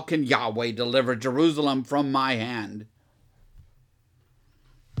 How can Yahweh deliver Jerusalem from my hand?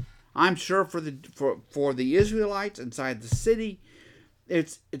 I'm sure for the Israelites inside the city,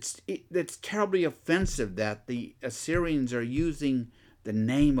 it's terribly offensive that the Assyrians are using the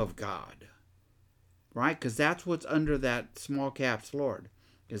name of God, right? Because that's what's under that small caps Lord.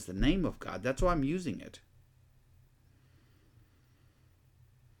 is the name of God. That's why I'm using it.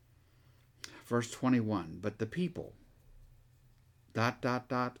 Verse 21, but the people, ...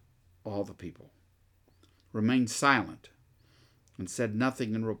 all the people, remained silent and said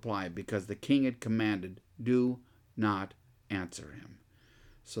nothing in reply, because the king had commanded, do not answer him.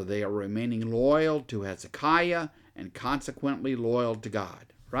 So they are remaining loyal to Hezekiah and consequently loyal to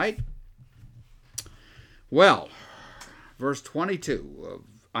God, right? Well, verse 22 of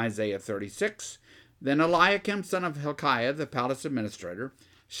Isaiah 36, then Eliakim son of Hilkiah, the palace administrator,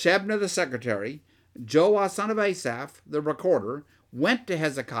 Shebna the secretary, Joah son of Asaph, the recorder, went to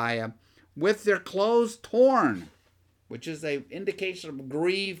Hezekiah with their clothes torn, which is an indication of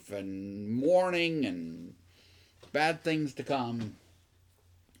grief and mourning and bad things to come,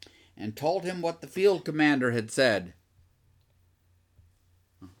 and told him what the field commander had said.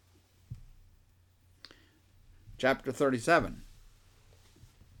 Chapter 37.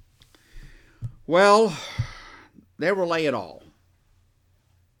 Well, they relay it all.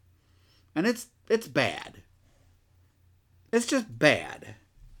 And it's bad. It's just bad.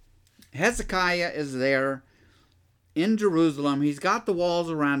 Hezekiah is there in Jerusalem. He's got the walls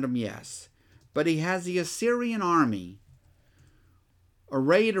around him, yes. But he has the Assyrian army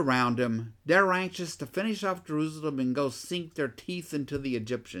arrayed around him. They're anxious to finish off Jerusalem and go sink their teeth into the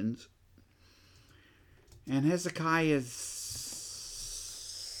Egyptians. And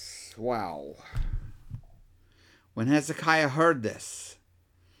Hezekiah's... wow. When Hezekiah heard this,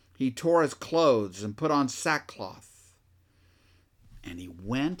 he tore his clothes and put on sackcloth. And he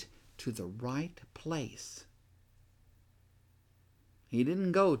went to the right place. He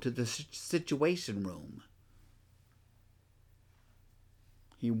didn't go to the situation room.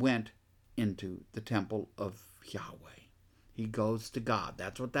 He went into the temple of Yahweh. He goes to God.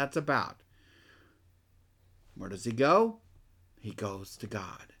 That's what that's about. Where does he go? He goes to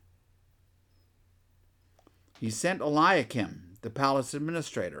God. He sent Eliakim, the palace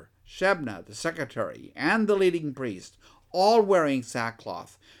administrator, Shebna, the secretary, and the leading priest, all wearing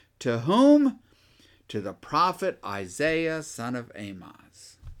sackcloth. To whom? To the prophet Isaiah, son of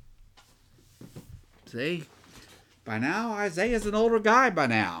Amoz. See? By now, Isaiah's an older guy by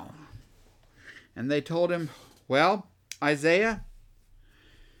now. And they told him, well, Isaiah,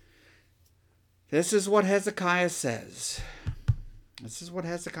 this is what Hezekiah says. This is what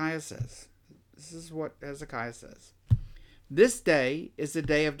Hezekiah says. This is what Hezekiah says. This day is a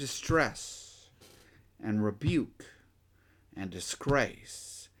day of distress and rebuke and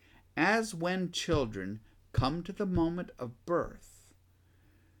disgrace, as when children come to the moment of birth,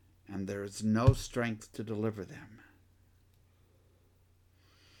 and there is no strength to deliver them.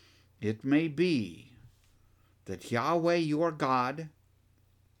 It may be that Yahweh your God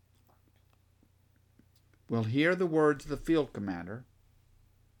will hear the words of the field commander,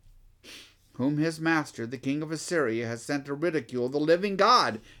 whom his master, the king of Assyria, has sent to ridicule the living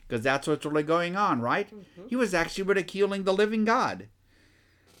God, because that's what's really going on, right? Mm-hmm. He was actually ridiculing the living God.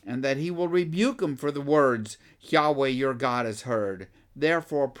 And that he will rebuke him for the words Yahweh your God has heard.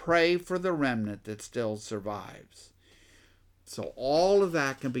 Therefore pray for the remnant that still survives. So all of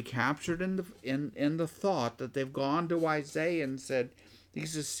that can be captured in the thought that they've gone to Isaiah and said,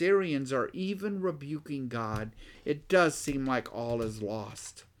 these Assyrians are even rebuking God. It does seem like all is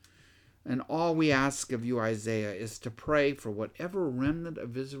lost. And all we ask of you, Isaiah, is to pray for whatever remnant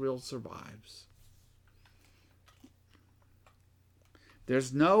of Israel survives.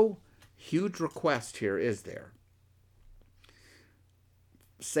 There's no huge request here, is there?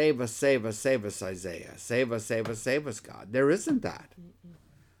 Save us, save us, save us, Isaiah. Save us, save us, save us, God. There isn't that.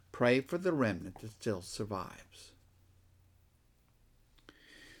 Pray for the remnant that still survives.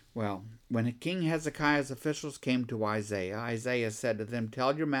 Well, when King Hezekiah's officials came to Isaiah, Isaiah said to them,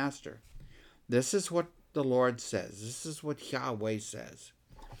 tell your master, this is what the Lord says. This is what Yahweh says.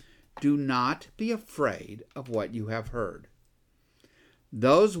 Do not be afraid of what you have heard.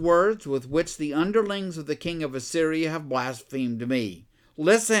 Those words with which the underlings of the king of Assyria have blasphemed me.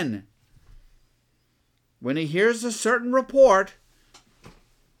 Listen. When he hears a certain report,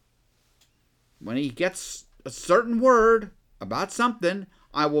 when he gets a certain word about something,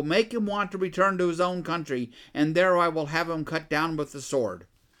 I will make him want to return to his own country, and there I will have him cut down with the sword.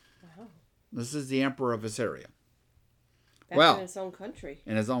 Wow. This is the emperor of Assyria. That's in his own country.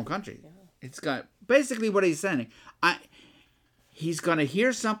 In his own country. Yeah. It's got basically what he's saying. He's gonna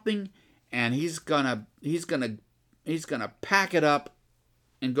hear something, and he's gonna pack it up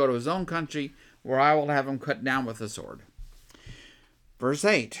and go to his own country, where I will have him cut down with the sword. Verse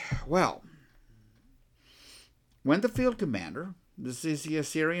 8. Well, when the field commander, this is the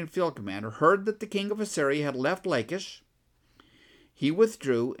Assyrian field commander, heard that the king of Assyria had left Lachish, he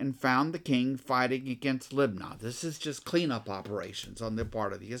withdrew and found the king fighting against Libnah. This is just cleanup operations on the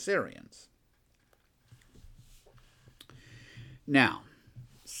part of the Assyrians. Now,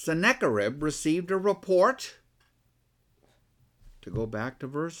 Sennacherib received a report. To go back to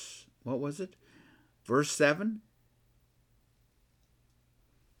verse 7.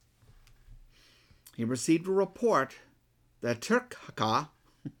 He received a report that Tirhakah,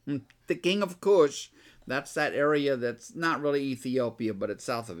 the king of Cush, that's that area that's not really Ethiopia, but it's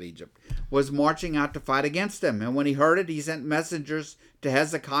south of Egypt, was marching out to fight against him. And when he heard it, he sent messengers to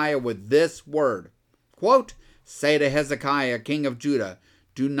Hezekiah with this word, quote, "Say to Hezekiah, king of Judah,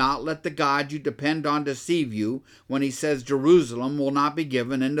 do not let the God you depend on deceive you when he says Jerusalem will not be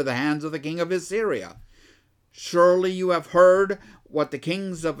given into the hands of the king of Assyria. Surely you have heard what the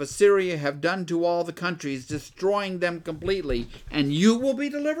kings of Assyria have done to all the countries, destroying them completely, and you will be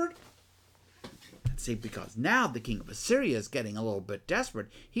delivered?" See, because now the king of Assyria is getting a little bit desperate.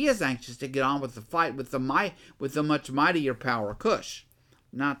 He is anxious to get on with the fight with the much mightier power Cush,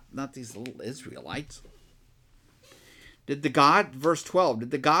 not these little Israelites. Verse 12,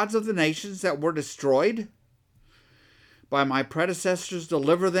 did the gods of the nations that were destroyed by my predecessors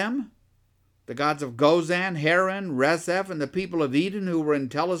deliver them? The gods of Gozan, Haran, Rezeph, and the people of Eden who were in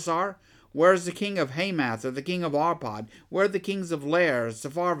Telassar? Where is the king of Hamath, or the king of Arpad? Where are the kings of Lair,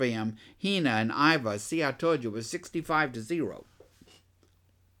 Sepharvaim, Hena, and Iva? See, I told you, it was 65-0.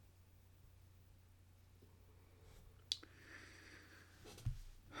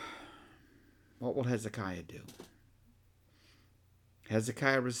 What will Hezekiah do?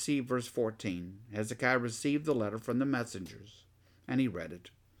 Hezekiah received, verse 14, Hezekiah received the letter from the messengers, and he read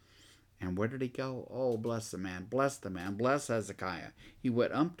it. And where did he go? Oh, bless the man, bless Hezekiah. He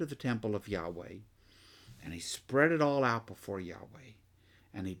went up to the temple of Yahweh, and he spread it all out before Yahweh,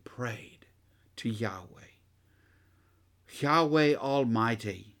 and he prayed to Yahweh. Yahweh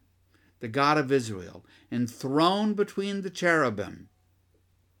Almighty, the God of Israel, enthroned between the cherubim,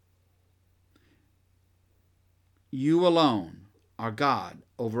 you alone are God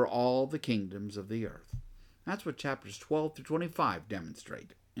over all the kingdoms of the earth. That's what chapters 12 through 25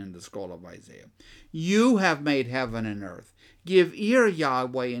 demonstrate in the scroll of Isaiah. You have made heaven and earth. Give ear,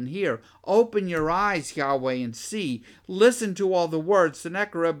 Yahweh, and hear. Open your eyes, Yahweh, and see. Listen to all the words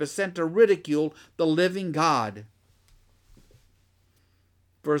Sennacherib has sent to ridicule the living God.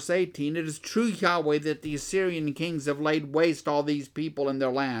 Verse 18, it is true, Yahweh, that the Assyrian kings have laid waste all these people and their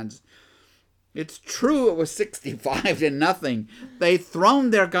lands. It's true it was 65-0. They thrown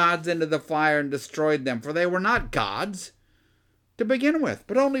their gods into the fire and destroyed them, for they were not gods to begin with,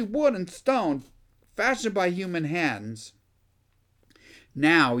 but only wood and stone, fashioned by human hands.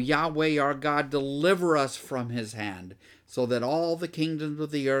 Now, Yahweh our God, deliver us from his hand, so that all the kingdoms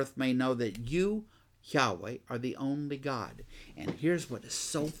of the earth may know that you, Yahweh, are the only God. And here's what is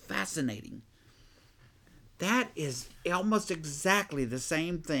so fascinating. That is almost exactly the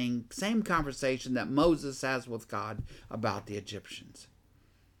same thing, same conversation that Moses has with God about the Egyptians.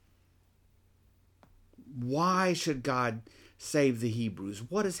 Why should God save the Hebrews?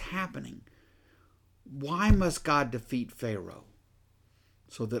 What is happening? Why must God defeat Pharaoh?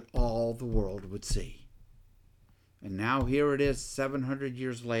 So that all the world would see. And now here it is, 700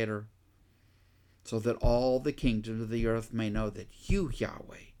 years later, so that all the kingdoms of the earth may know that you,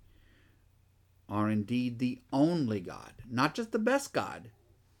 Yahweh, are indeed the only God, not just the best God,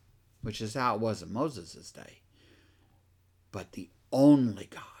 which is how it was in Moses' day, but the only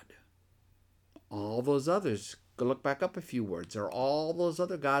God. All those others, go look back up a few words, are all those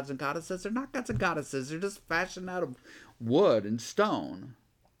other gods and goddesses. They're not gods and goddesses, they're just fashioned out of wood and stone.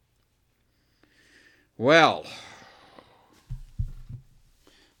 Well,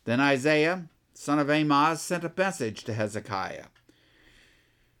 then Isaiah, son of Amoz, sent a message to Hezekiah.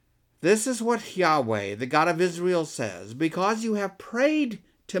 This is what Yahweh, the God of Israel, says. Because you have prayed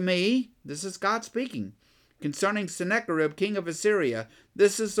to me, this is God speaking, concerning Sennacherib, king of Assyria,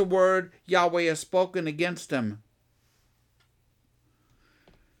 this is the word Yahweh has spoken against him.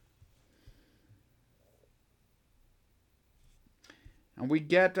 And we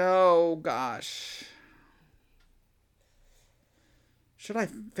get, oh gosh. Should I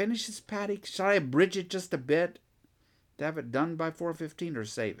finish this, Patty? Should I abridge it just a bit to have it done by 4:15 or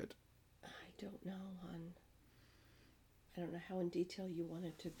save it? I don't know, hon. I don't know how in detail you want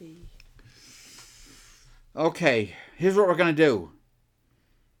it to be. Okay, here's what we're going to do.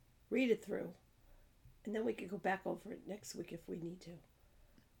 Read it through. And then we can go back over it next week if we need to.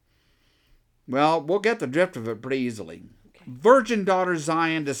 Well, we'll get the drift of it pretty easily. Okay. Virgin daughter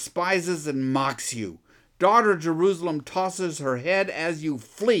Zion despises and mocks you. Daughter Jerusalem tosses her head as you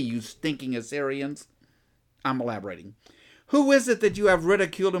flee, you stinking Assyrians. I'm elaborating. Who is it that you have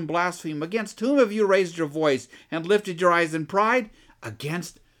ridiculed and blasphemed? Against whom have you raised your voice and lifted your eyes in pride?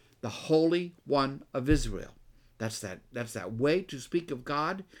 Against the Holy One of Israel. That's that way to speak of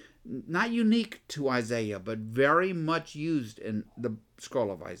God, not unique to Isaiah, but very much used in the scroll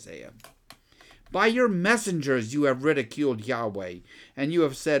of Isaiah. By your messengers you have ridiculed Yahweh, and you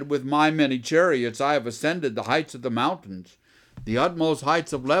have said, with my many chariots I have ascended the heights of the mountains. The utmost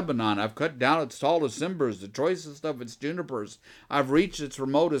heights of Lebanon, I've cut down its tallest timbers, the choicest of its junipers. I've reached its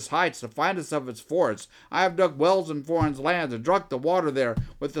remotest heights, the finest of its forests. I have dug wells in foreign lands, and drunk the water there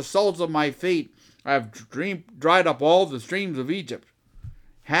with the soles of my feet. I have dried up all the streams of Egypt.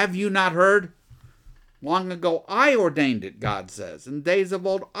 Have you not heard? Long ago I ordained it, God says. In days of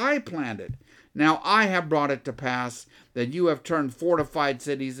old I planned it. Now I have brought it to pass that you have turned fortified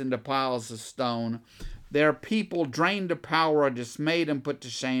cities into piles of stone. Their people drained to power are dismayed and put to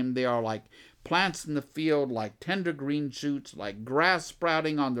shame. They are like plants in the field, like tender green shoots, like grass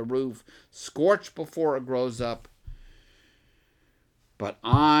sprouting on the roof, scorched before it grows up. But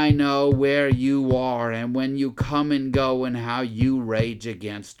I know where you are, and when you come and go, and how you rage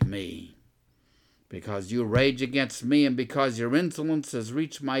against me. Because you rage against me, and because your insolence has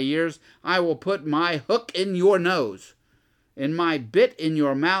reached my ears, I will put my hook in your nose, and my bit in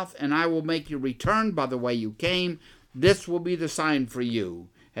your mouth, and I will make you return by the way you came. This will be the sign for you,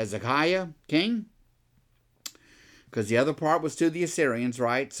 Hezekiah, king. Because the other part was to the Assyrians,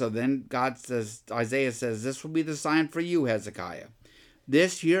 right? So then Isaiah says, this will be the sign for you, Hezekiah.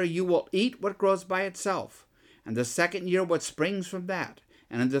 This year you will eat what grows by itself, and the second year what springs from that.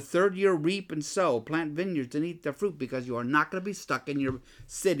 And in the third year reap and sow, plant vineyards and eat their fruit, because you are not going to be stuck in your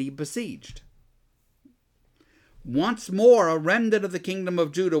city besieged. Once more a remnant of the kingdom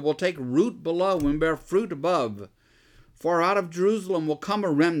of Judah will take root below and bear fruit above. For out of Jerusalem will come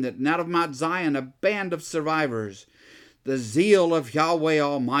a remnant, and out of Mount Zion a band of survivors. The zeal of Yahweh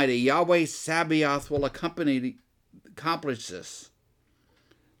Almighty, Yahweh Sabaoth, will accomplish this.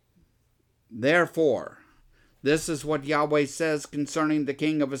 Therefore, this is what Yahweh says concerning the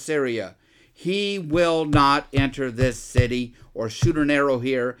king of Assyria. He will not enter this city or shoot an arrow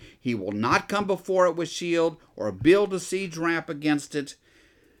here. He will not come before it with shield or build a siege ramp against it.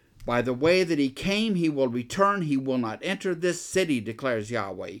 By the way that he came, he will return. He will not enter this city, declares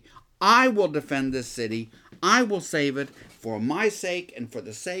Yahweh. I will defend this city. I will save it for my sake and for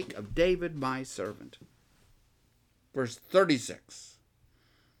the sake of David, my servant. Verse 36.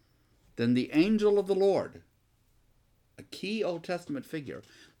 Then the angel of the Lord, a key Old Testament figure,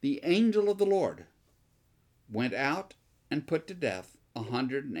 the angel of the Lord went out and put to death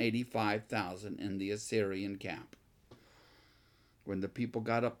 185,000 in the Assyrian camp. When the people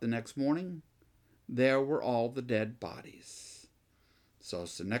got up the next morning, there were all the dead bodies. So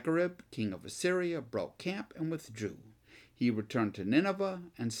Sennacherib, king of Assyria, broke camp and withdrew. He returned to Nineveh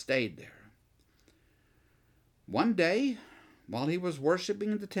and stayed there. One day, while he was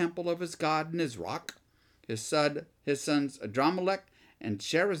worshiping in the temple of his god Nisroch, his sons Adramelech and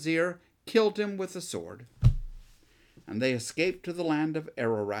Sherezer killed him with a sword. And they escaped to the land of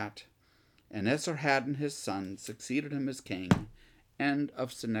Ararat. And Esarhaddon his son succeeded him as king. End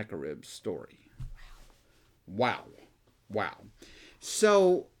of Sennacherib's story. Wow.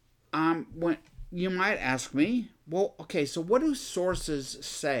 So, when you might ask me, well, okay, so what do sources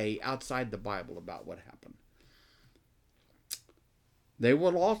say outside the Bible about what happened? They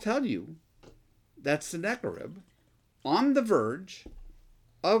will all tell you that Sennacherib, on the verge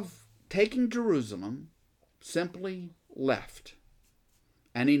of taking Jerusalem, simply left.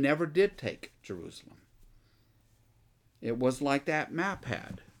 And he never did take Jerusalem. It was like that map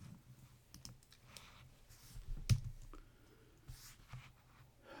had.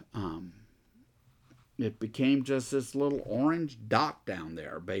 It became just this little orange dot down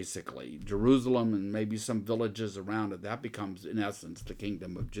there, basically. Jerusalem and maybe some villages around it. That becomes, in essence, the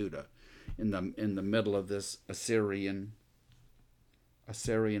kingdom of Judah in the middle of this Assyrian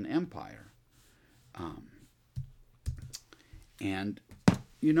Empire. And,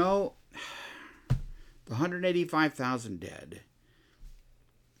 you know, the 185,000 dead.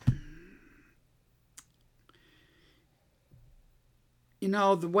 You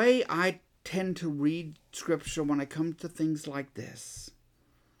know, the way I tend to read Scripture when it comes to things like this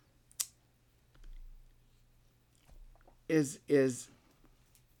is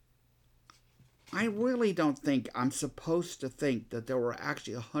I really don't think I'm supposed to think that there were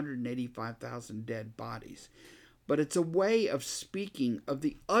actually 185,000 dead bodies. But it's a way of speaking of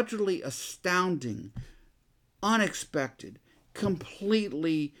the utterly astounding, unexpected,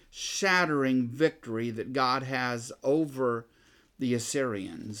 completely shattering victory that God has over the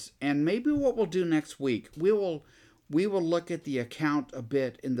Assyrians. And maybe what we'll do next week, we will we will look at the account a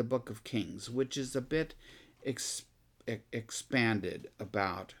bit in the book of Kings, which is a bit expanded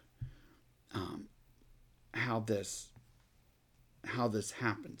about how this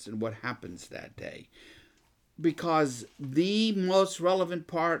happens and what happens that day. Because the most relevant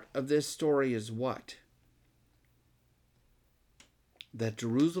part of this story is what? That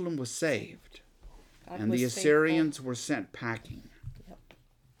Jerusalem was saved. God And was the faithful. Assyrians were sent packing. Yep.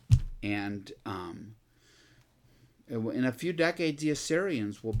 And in a few decades, the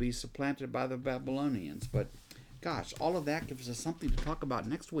Assyrians will be supplanted by the Babylonians. But gosh, all of that gives us something to talk about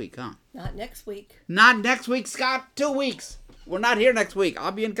next week, huh? Not next week. Not next week, Scott. 2 weeks. We're not here next week.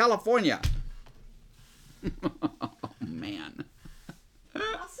 I'll be in California. Oh, man.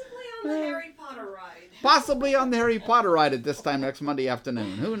 Possibly on the Harry Potter ride. Possibly on the Harry Potter ride at this time next Monday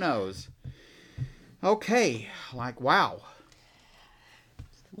afternoon. Who knows? Okay. Wow.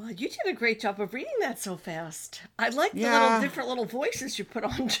 Well, you did a great job of reading that so fast. I like the Yeah. different little voices you put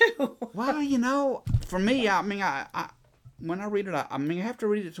on too. Well, for me, I mean, I when I read it, I have to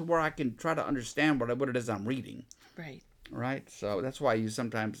read it to where I can try to understand what it is I'm reading. Right. Right? So that's why I use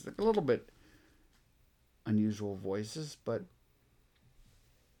sometimes a little bit unusual voices, but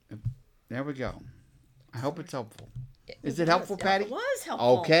there we go. I hope it's helpful. Is it helpful, Patty? It was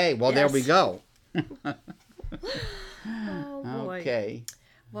helpful. Okay, well, there we Yes. go. Oh boy. Okay.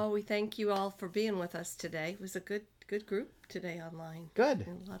 Well, we thank you all for being with us today. It was a good group today online. Good.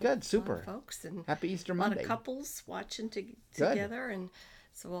 And a lot Good. of Super. folks and Happy Easter a lot Monday. of couples watching together, and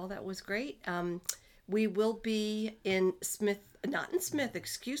so all that was great. We will be in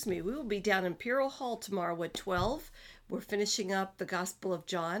excuse me. We will be down in Imperial Hall tomorrow at 12. We're finishing up the Gospel of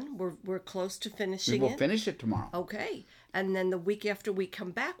John. We're close to We finishing will it. finish it tomorrow. Okay. And then the week after we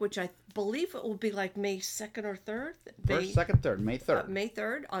come back, which I believe it will be like May 2nd or 3rd. First, second, third, May 3rd. May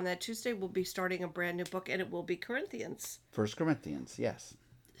 3rd. On that Tuesday, we'll be starting a brand new book, and it will be Corinthians. 1 Corinthians, yes.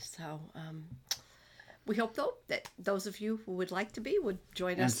 So we hope, though, that those of you who would like to be would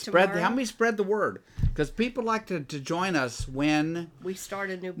join And us spread tomorrow. help me spread the word, because people like to join us when We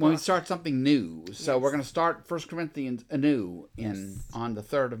start a new book. we start something new. So Yes. we're going to start 1 Corinthians anew Yes. on the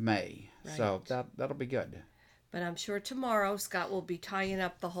 3rd of May. So Right. that'll be good. But I'm sure tomorrow Scott will be tying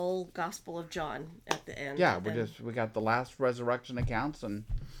up the whole Gospel of John at the end. Yeah, and we got the last resurrection accounts, and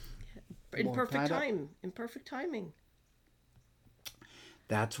in we'll perfect tie it up. time. In perfect timing.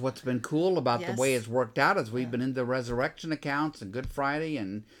 that's what's been cool about the way Yes. it's worked out. Is we've been in the resurrection accounts and Good Friday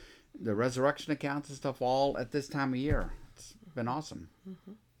and the resurrection accounts and stuff all at this time of year. It's been awesome.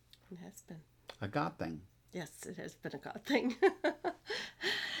 It has been. A God thing. Yes, it has been a God thing.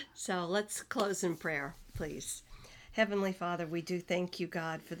 So let's close in prayer, please. Heavenly Father, we do thank you,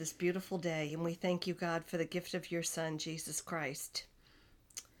 God, for this beautiful day, and we thank you, God, for the gift of your Son, Jesus Christ.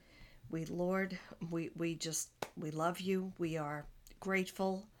 Lord, we love you. We are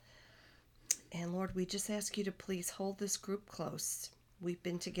grateful. And Lord, we just ask you to please hold this group close. We've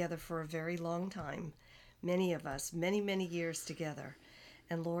been together for a very long time. Many of us, many, many years together.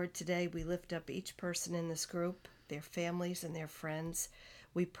 And Lord, today we lift up each person in this group, their families and their friends.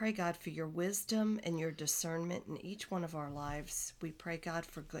 We pray, God, for your wisdom and your discernment in each one of our lives. We pray, God,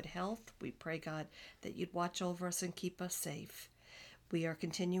 for good health. We pray, God, that you'd watch over us and keep us safe. We are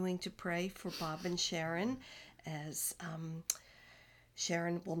continuing to pray for Bob and Sharon, as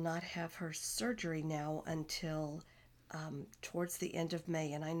Sharon will not have her surgery now until towards the end of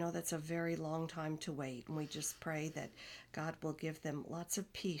May. And I know that's a very long time to wait. And we just pray that God will give them lots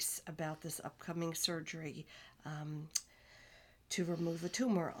of peace about this upcoming surgery to remove the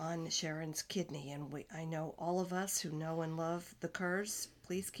tumor on Sharon's kidney. And I know all of us who know and love the Kerrs,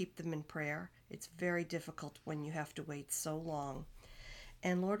 please keep them in prayer. It's very difficult when you have to wait so long.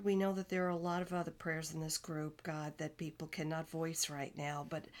 And Lord, we know that there are a lot of other prayers in this group, God, that people cannot voice right now.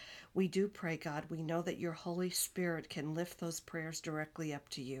 But we do pray, God, we know that your Holy Spirit can lift those prayers directly up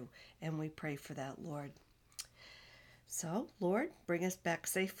to you. And we pray for that, Lord. So, Lord, bring us back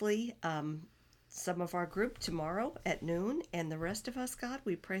safely. Some of our group tomorrow at noon, and the rest of us, God,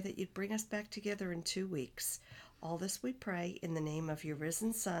 we pray that you'd bring us back together in 2 weeks. All this we pray in the name of your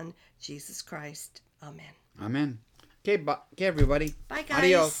risen Son, Jesus Christ. Amen. Amen. Okay, everybody. Bye, guys.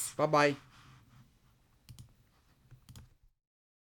 Adios. Bye-bye.